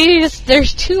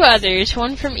 There's 2 others.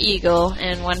 One from Eagle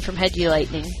and one from Hedgie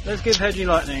Lightning. Let's give Hedgie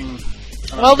Lightning...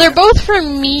 Well, they're both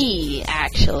from me,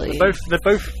 actually. They're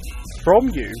both from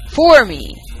you? For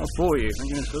me. Oh, for you.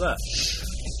 Thank goodness for that.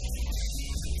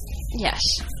 Yes.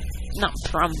 Not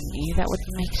from me. That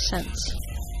wouldn't make sense.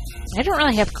 I don't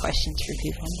really have questions for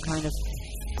people. I'm kind of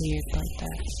weird like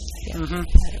that. Yeah,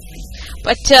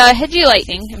 But Hedgie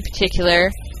Lightning, in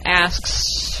particular,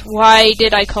 asks, why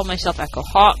did I call myself Echo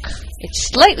Hawk? It's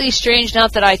slightly strange now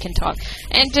that I can talk.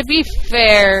 And to be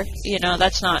fair,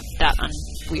 that's not that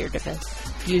weird of a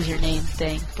username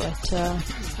thing. But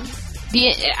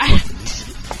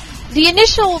the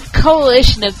initial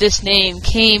coalition of this name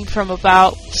came from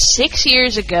about 6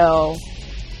 years ago,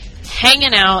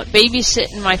 hanging out,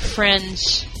 babysitting my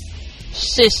friend's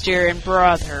sister and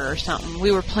brother or something.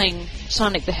 We were playing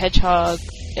Sonic the Hedgehog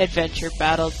Adventure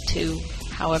Battle 2,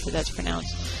 however that's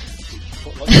pronounced.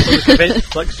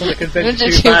 Like Sonic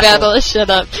Adventure 2 Battle. Shut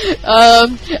up.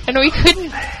 And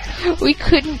we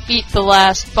couldn't beat the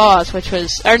last boss, which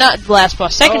was, or not the last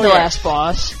boss, second to last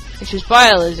boss, which was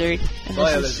Biolizard. And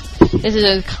this is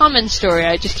a common story.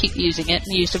 I just keep using it,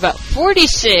 and used about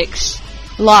 46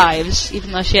 lives,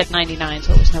 even though she had 99,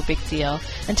 so it was no big deal.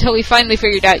 Until we finally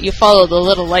figured out you follow the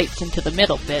little lights into the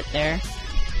middle bit there.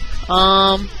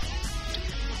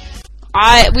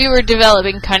 We were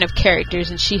developing kind of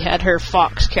characters, and she had her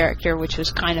Fox character, which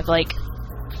was kind of like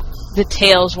the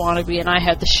Tails wannabe, and I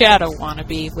had the Shadow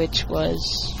wannabe, which was,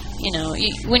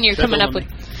 when you're coming up with...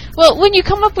 Well, when you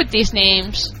come up with these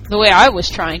names, the way I was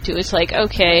trying to, it's like,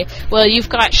 okay, well, you've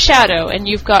got Shadow and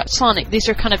you've got Sonic. These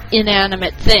are kind of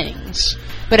inanimate things,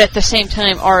 but at the same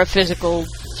time are a physical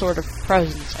sort of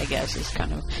presence, I guess, is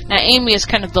kind of... Now, Amy is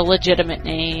kind of the legitimate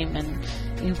name, and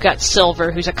you've got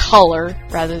Silver, who's a color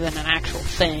rather than an actual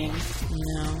thing,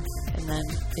 and then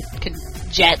it can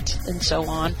jet and so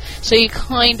on. So I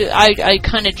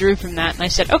kind of drew from that, and I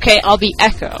said, okay, I'll be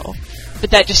Echo.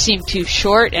 but that just seemed too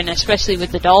short, and especially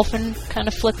with the dolphin kind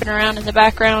of flipping around in the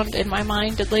background, in my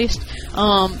mind at least,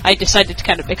 I decided to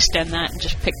kind of extend that and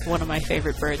just picked one of my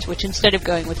favorite birds, which instead of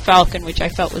going with falcon, which I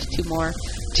felt was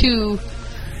too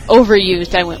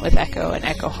overused, I went with echo, and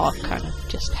echo hawk kind of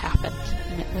just happened,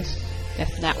 and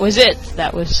that was it.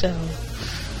 That was so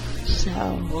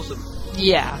Awesome.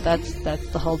 yeah, that's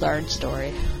the whole darn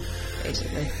story,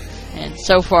 basically. And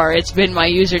so far, it's been my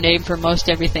username for most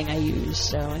everything I use,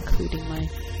 so including my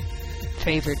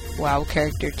favorite WoW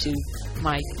character to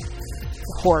my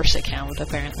horse account,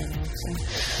 apparently now.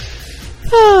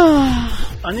 So.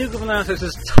 I knew the one answer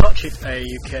says touch it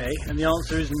AUK, and the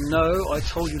answer is no. I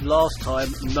told you last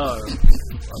time, no.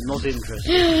 I'm not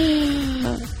interested.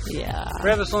 Yeah.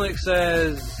 Forever Sonic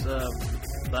says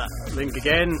that link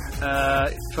again.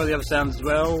 Try the other sounds as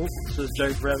well. Says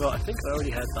Joe Forever. I think I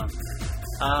already had done.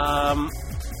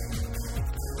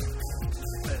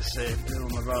 Let's see. Bill on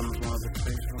the Run was one of the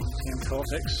things from Team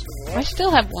Cortex. I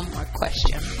still have one more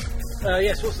question.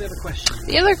 Yes, what's the other question?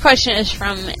 The other question is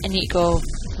from Enrico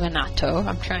Venato.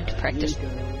 I'm trying to practice.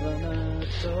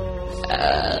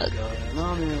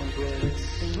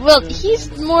 Well, he's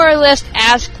more or less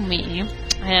asked me,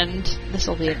 and this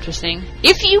will be interesting.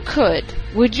 If you could,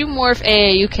 would you morph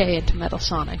AAUK into Metal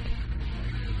Sonic?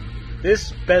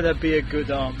 This better be a good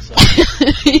answer.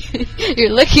 You're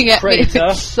looking at me Traitor.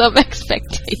 with some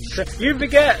expectation. You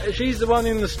forget, she's the one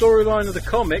in the storyline of the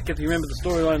comic, if you remember the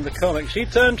storyline of the comic. She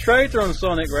turned traitor on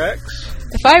Sonic Rex.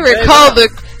 If I recall,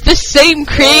 the same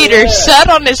creator sat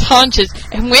on his haunches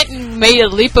and went and made a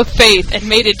leap of faith and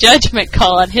made a judgment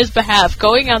call on his behalf,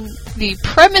 going on the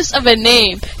premise of a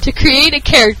name to create a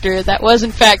character that was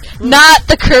in fact not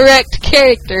the correct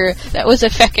character that was a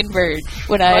feckin' bird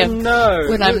when I'm not a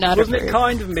bird. Wasn't it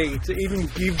kind of me to even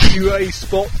give you a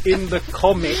spot in the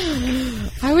comic?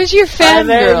 I was your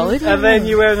fangirl. And then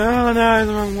you went, oh no,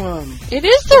 the wrong one. It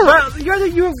is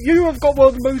the you have got one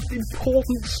of the most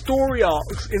important story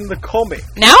arcs in the comic.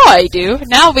 Now I do.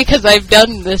 Now because I've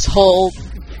done this whole...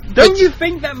 Don't you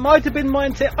think that might have been my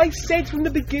intent? I said from the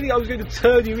beginning I was going to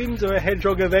turn you into a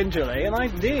hedgehog eventually, and I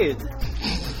did.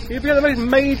 You'd be the most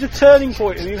major turning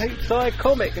point in the entire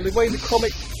comic, and the way the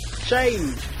comic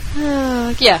changed.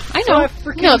 Yeah, I know.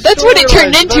 No, that's what it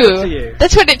turned into.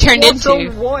 That's what it turned What's into.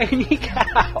 a whiny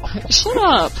cow? Shut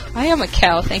up. I am a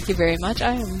cow, thank you very much.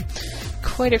 I am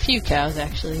quite a few cows,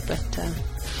 actually, but,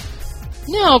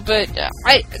 no, but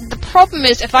the problem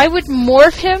is, if I would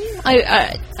morph him,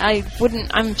 I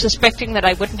wouldn't. I'm suspecting that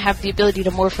I wouldn't have the ability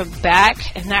to morph him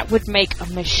back, and that would make a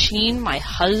machine my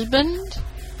husband,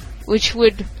 which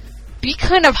would be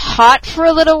kind of hot for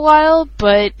a little while,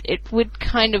 but it would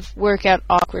kind of work out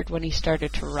awkward when he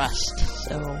started to rust.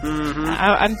 So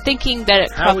I'm thinking that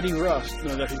it. How would he rust?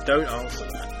 No, actually, don't answer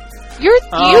that.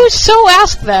 You so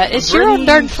ask that. It's your own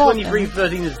darn fault.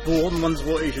 2313 is born. Wonders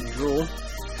what he should draw.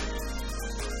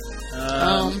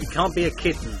 You can't be a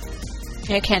kitten.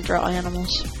 Yeah, I can't draw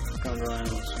animals. Can't draw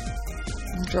animals.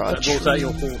 Draw a That tree. brought out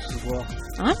your horse as well.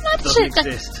 I'm not Doesn't sure.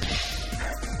 exist.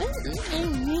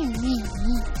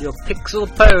 Your pixel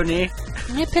pony.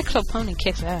 My pixel pony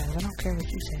kicks ass. I don't care what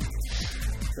you say.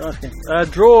 Okay.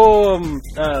 Draw a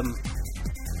mountain.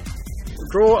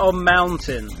 Draw a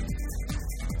mountain.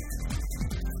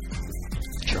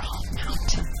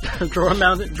 Draw a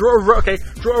mountain.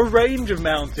 Draw a range of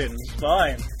mountains.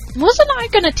 Fine. Wasn't I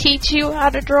going to teach you how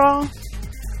to draw?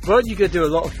 Well, you could do a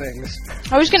lot of things.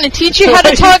 I was going to teach you how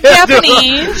to talk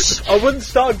Japanese. I wouldn't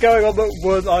start going on that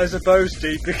word I supposed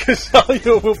to, because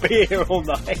you will be here all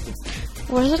night.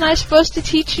 Wasn't I supposed to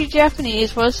teach you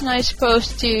Japanese? Wasn't I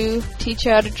supposed to teach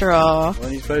you how to draw?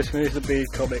 When you supposed to finish the Bead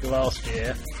comic last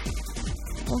year.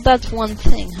 Well, that's one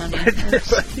thing, honey.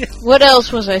 What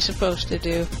else was I supposed to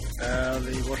do?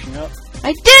 The washing up.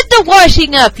 I did the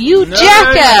washing up, you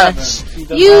jackass!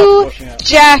 You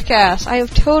jackass! I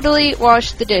have totally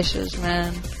washed the dishes,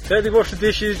 man. Totally wash the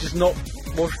dishes, just not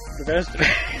wash the rest of it.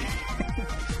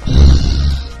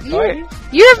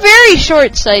 You're very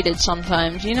short-sighted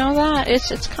sometimes, you know that?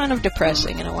 It's kind of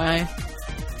depressing in a way.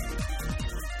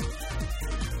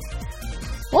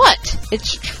 What?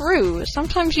 It's true.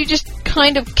 Sometimes you just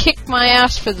kind of kick my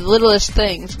ass for the littlest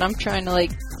things, and I'm trying to,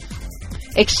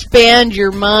 expand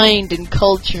your mind and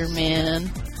culture, man.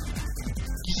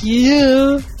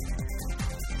 Yeah.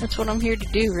 That's what I'm here to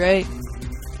do, right?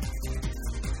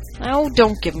 Oh,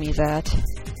 don't give me that.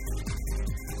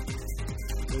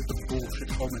 There's the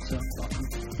bullshit-ometer button.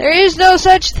 There is no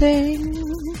such thing.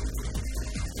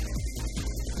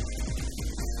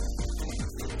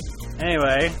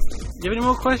 Anyway, do you have any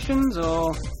more questions,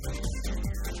 or...?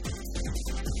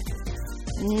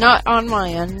 Not on my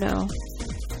end, no.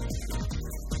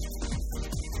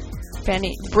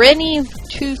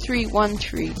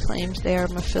 Brenny2313 claims they are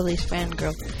my Phillies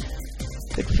fangirl.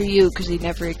 Good for you, because he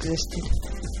never existed.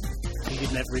 He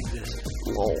did never exist.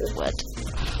 Lol, what?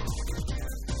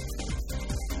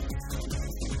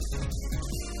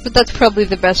 But that's probably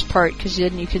the best part, because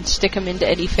then you can stick him into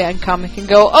any fan comic and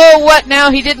go, oh, what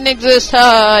now? He didn't exist.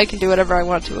 I can do whatever I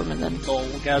want to him, and then...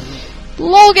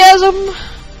 LOLgasm!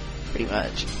 Pretty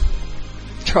much.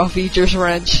 Draw features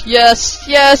wrench. Yes,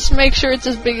 yes, make sure it's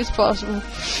as big as possible.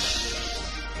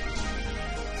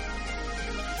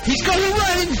 He's got a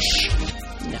wrench!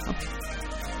 No.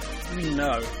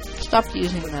 No. Stop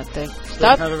using that thing.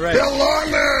 Stop. Have a wrench.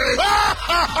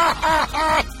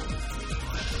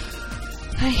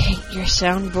 I hate your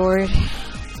soundboard.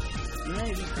 No,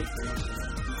 you just hate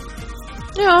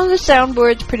things. No, the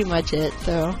soundboard's pretty much it,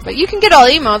 though. But you can get all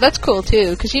emo, that's cool, too.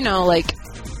 Because, you know, like,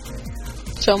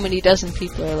 so many dozen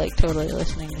people are, like, totally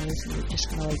listening to this, and you're just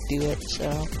gonna, like, do it,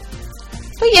 so...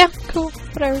 But yeah, cool,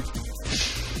 whatever.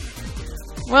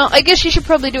 Well, I guess you should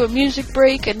probably do a music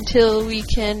break until we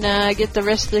can get the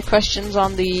rest of the questions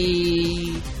on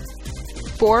the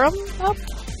forum up?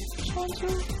 Sponsor?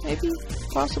 Maybe?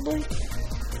 Possibly?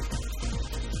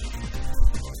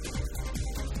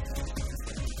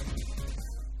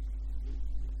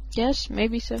 Yes,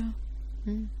 maybe so.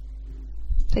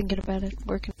 Thinking about it,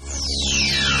 working.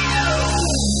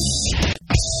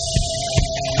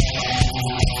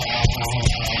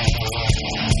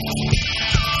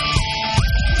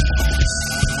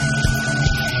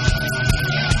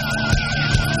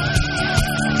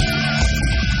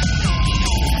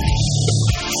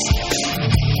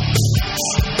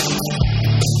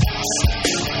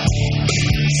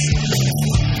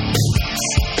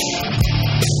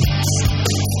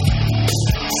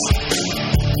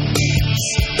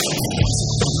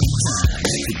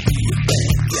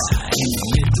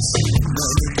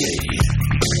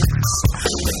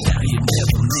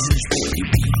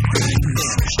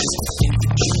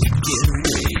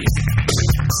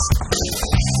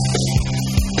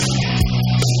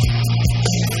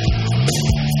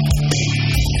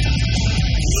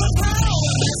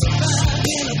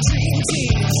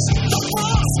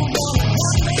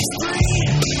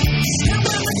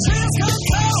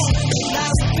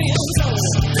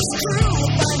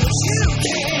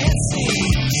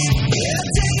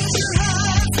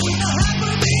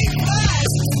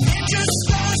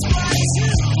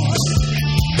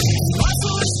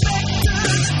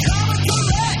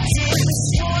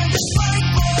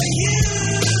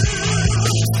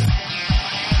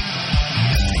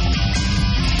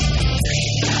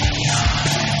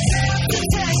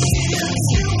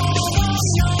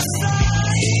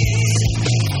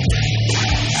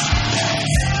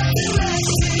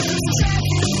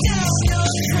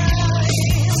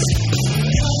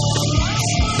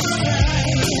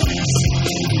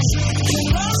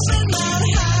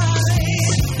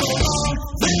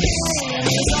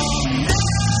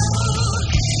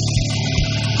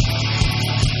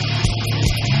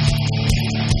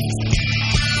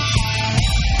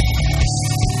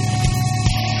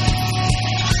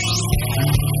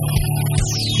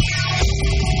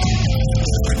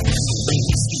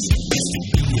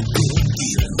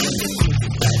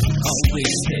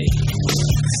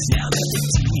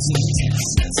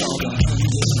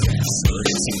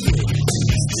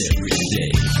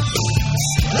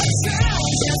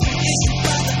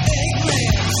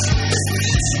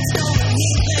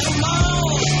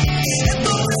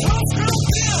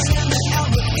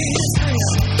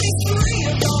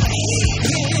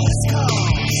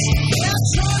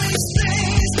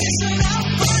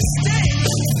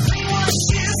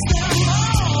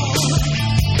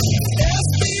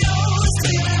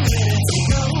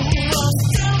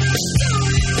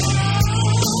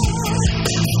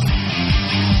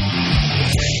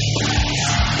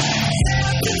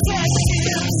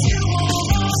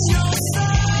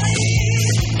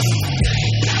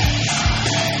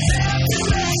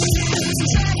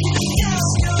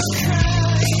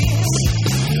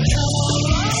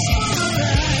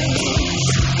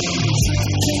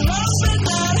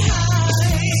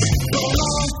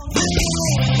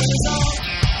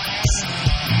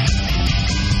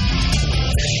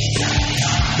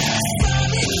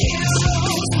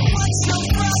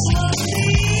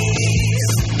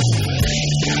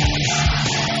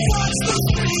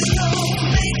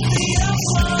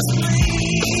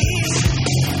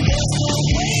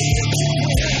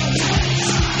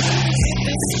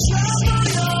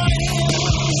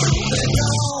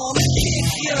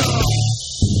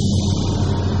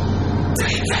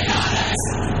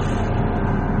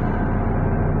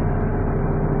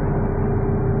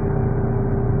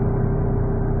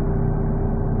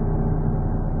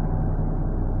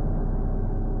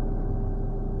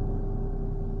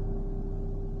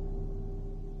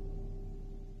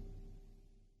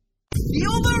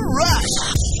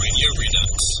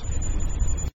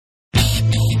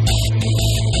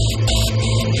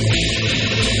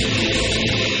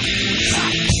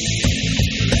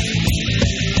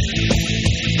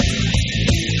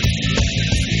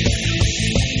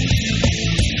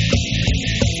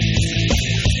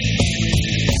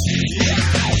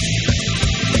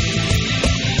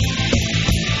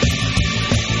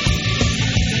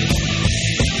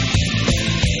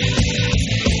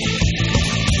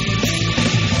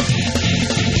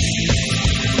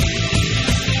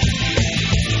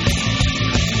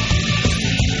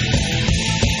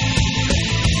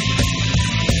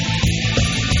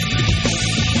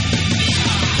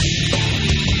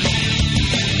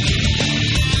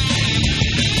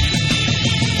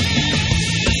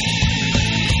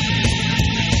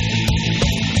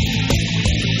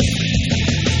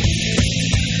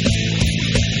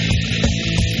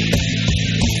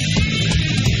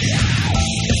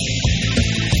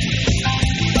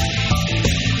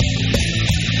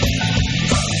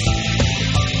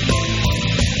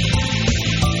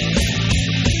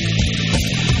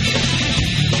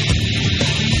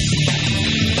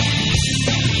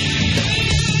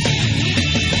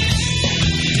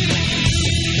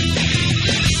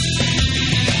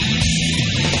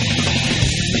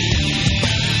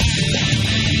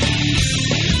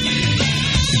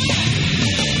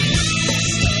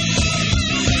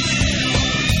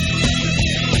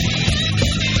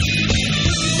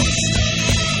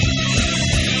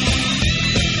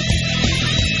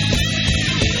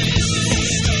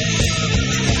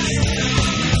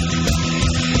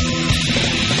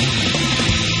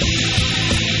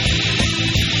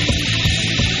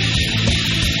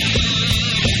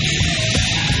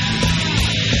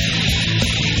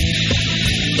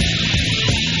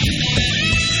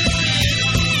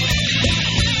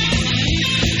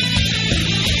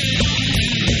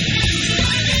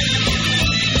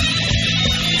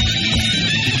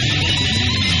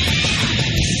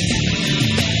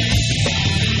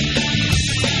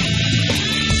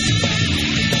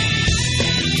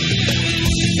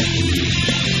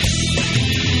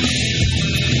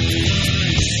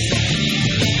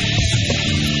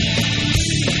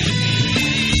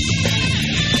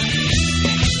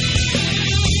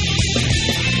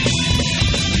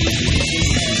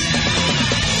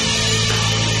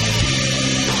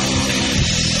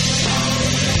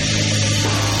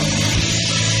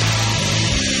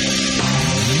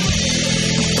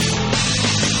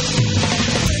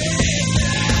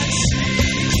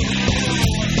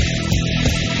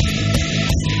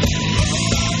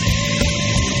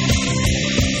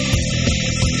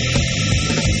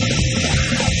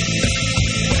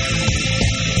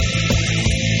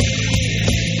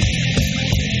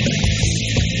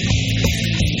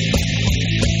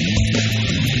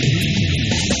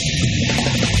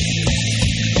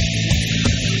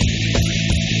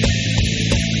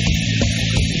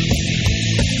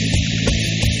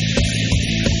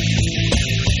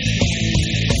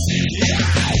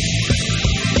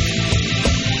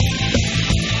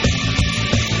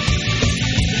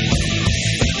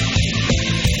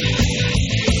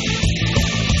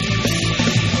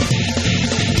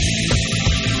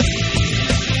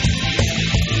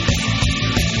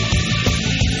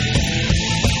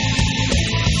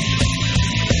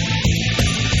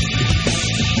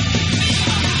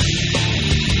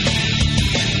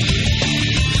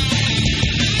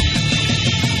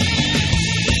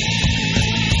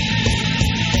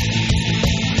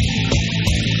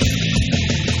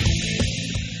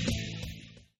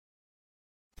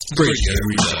 Radio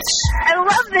Redux. I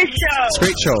love this show. It's a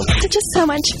great show. They're just so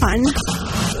much fun.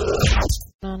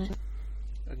 On it.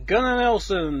 Gunnar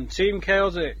Nelson, Team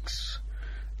Chaotix.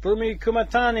 Fumi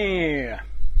Kumatani,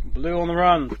 Blue on the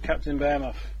Run, Captain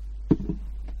Behemoth.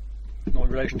 Not in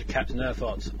relation to Captain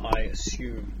Earthart, I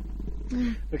assume.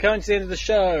 We're coming to the end of the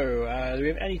show. Do we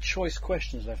have any choice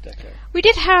questions left, Echo? We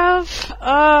did have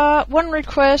one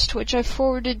request, which I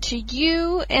forwarded to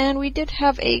you, and we did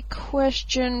have a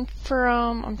question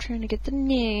from... I'm trying to get the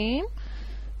name.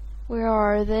 Where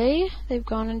are they? They've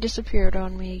gone and disappeared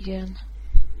on me again.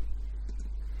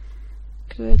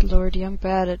 Good lordy, I'm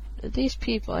bad at these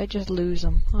people. I just lose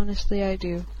them. Honestly, I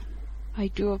do. I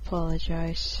do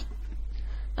apologize.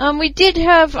 We did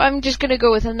have... I'm just going to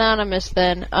go with anonymous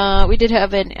then. We did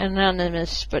have an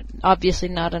anonymous, but obviously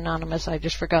not anonymous, I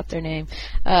just forgot their name,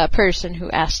 person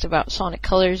who asked about Sonic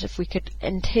Colors, if we could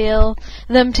entail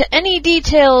them to any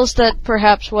details that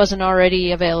perhaps wasn't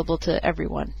already available to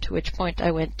everyone, to which point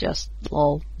I went just,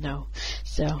 lol, no.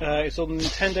 So it's on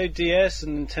Nintendo DS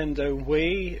and Nintendo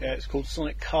Wii. It's called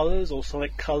Sonic Colors, or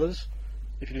Sonic Colors,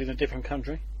 if you live in a different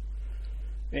country.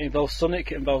 It involves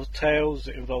Sonic, it involves Tails,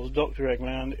 it involves Dr.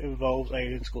 Eggman, it involves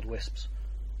aliens called Wisps.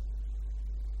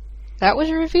 that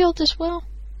was revealed as well?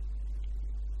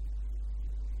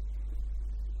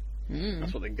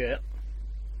 That's what they get.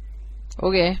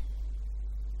 Okay.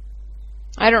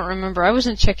 I don't remember. I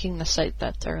wasn't checking the site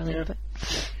that thoroughly, Yeah. but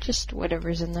just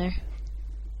whatever's in there.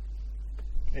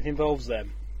 It involves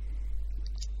them.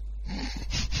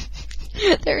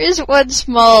 There is one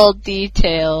small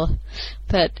detail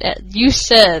that you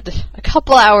said a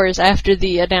couple hours after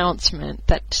the announcement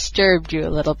that disturbed you a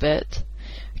little bit,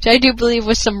 which I do believe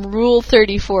was some Rule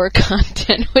 34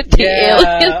 content with the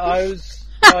aliens.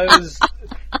 I was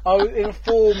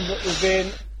informed that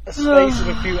within a space of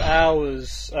a few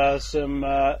hours, some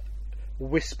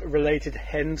Wisp-related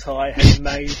hentai had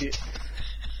made it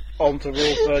onto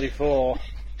Rule 34.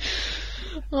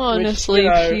 Honestly,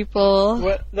 which, people.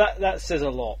 Well, that says a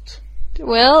lot.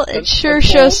 Well, it sure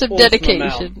shows some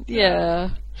dedication.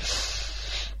 Yeah.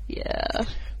 Yeah.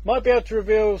 Might be able to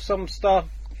reveal some stuff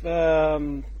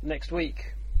next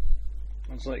week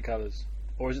on Sonic Colors.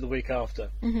 Or is it the week after?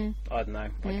 Mm-hmm. I don't know.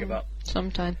 I give up.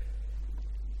 Sometime.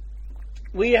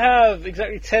 We have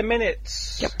exactly 10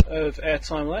 minutes of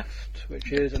airtime left,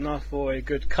 which is enough for a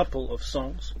good couple of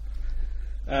songs.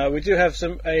 We do have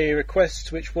a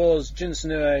request, which was Jin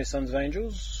Senue, Sons of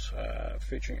Angels,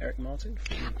 featuring Eric Martin.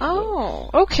 Oh,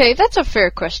 okay, that's a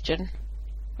fair question.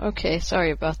 Okay,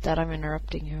 sorry about that, I'm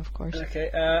interrupting you, of course. Okay,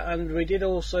 and we did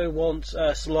also want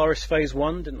Solaris Phase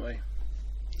 1, didn't we?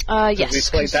 Yes,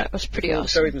 because that was pretty awesome. The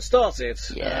show even started,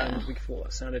 Yeah. and we thought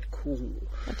that sounded cool.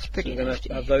 That's pretty So we're going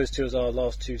to have those two as our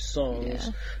last two songs.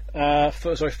 Yeah.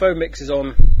 Faux Mix is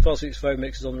on. Fast Week's Faux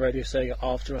Mix is on Radio Sega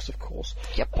after us, of course.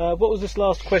 Yep. What was this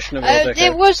last question of yours,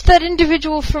 It was that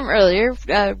individual from earlier,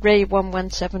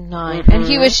 Ray1179, and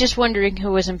he was just wondering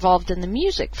who was involved in the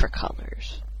music for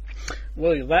Colors.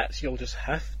 Well, you'll just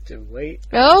have to wait.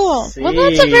 Oh, and well,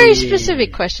 that's a see. very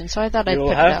specific question, so I thought I'd You'll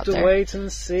put it have out to there. wait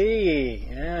and see.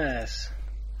 Yes.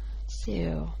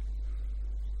 So,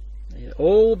 It'll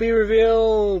all be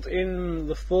revealed in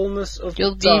the fullness of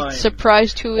you'll time. be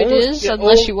surprised who it All- is, yeah,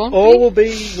 unless all- you won't all be. will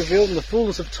be revealed in the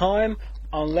fullness of time,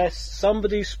 unless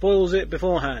somebody spoils it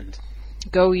beforehand.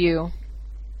 Go you.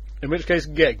 In which case,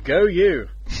 go you.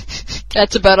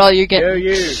 That's about all you're Go getting.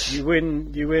 you. You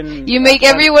win. You make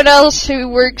everyone else who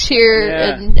works here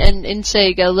Yeah. and in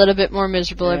Sega a little bit more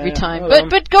miserable every Yeah, time. well,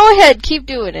 But go ahead, keep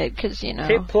doing it, because, you know.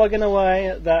 Keep plugging away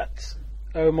at that.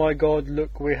 Oh my god,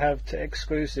 look, we have to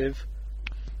exclusive.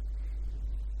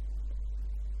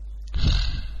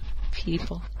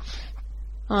 People.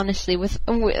 Honestly, with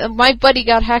my buddy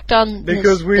got hacked on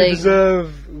Because this we thing.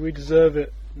 deserve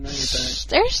it. No, you don't.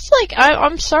 There's like,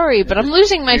 I'm sorry, but I'm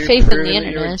losing my You faith in the ruin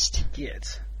your internet.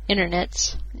 Git.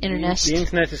 Internet. The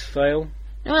internet is fail.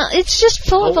 Well, it's just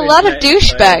full of Oh, a lot of internet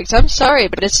is douchebags. I'm sorry,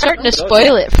 but it's starting to Oh,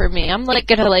 spoil it for me. I'm like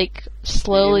gonna like The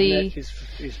slowly. internet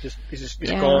is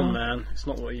Yeah. gone, man. It's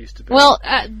not what it used to be. Well,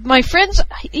 my friend's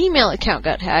email account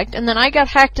got hacked, and then I got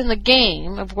hacked in the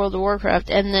game of World of Warcraft,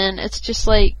 and then it's just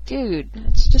like, dude,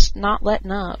 it's just not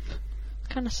letting up.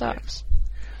 Kind of sucks.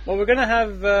 Well, we're going to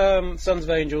have Sons of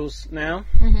Angels now.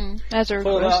 As a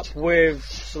Followed request, up with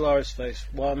Solaris Phase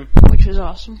 1. which was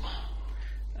awesome.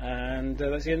 And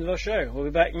that's the end of our show. We'll be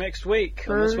back next week,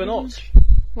 unless we're not.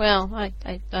 Well, We might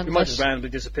unless just randomly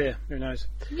disappear. Who knows?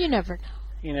 you never know.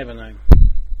 You never know.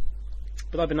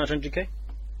 But I've been 900K,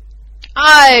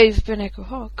 I've been Echo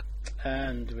Hawk.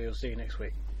 and we'll see you next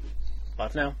week. Bye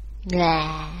for now.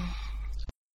 Nah.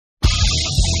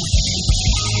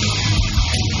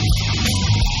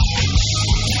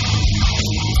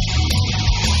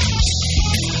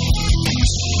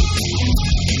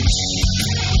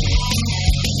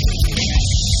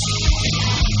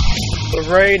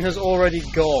 rain has already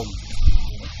gone.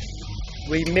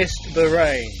 We missed the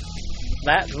rain.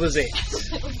 That was it.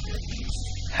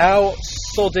 How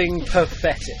sodding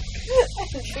pathetic.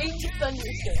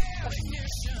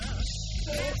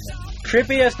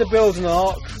 Trippy has to build an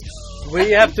ark.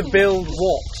 We have to build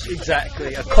what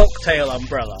exactly? A cocktail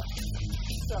umbrella.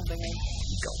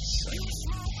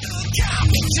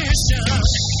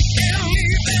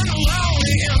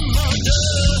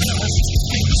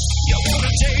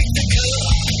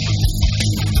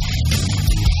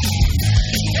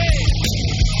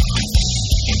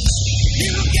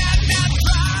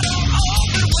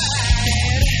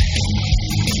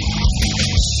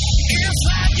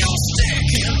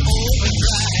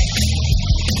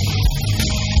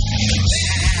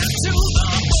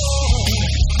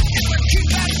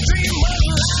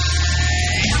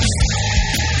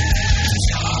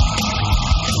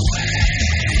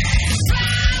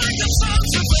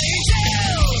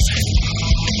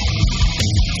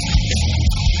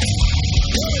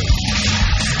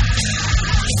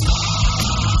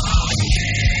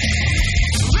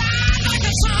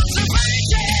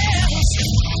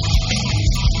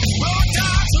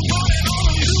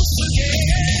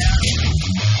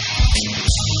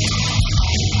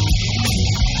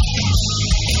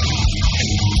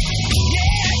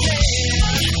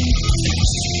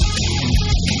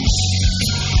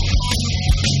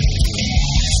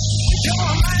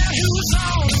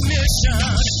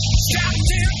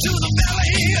 Strapped into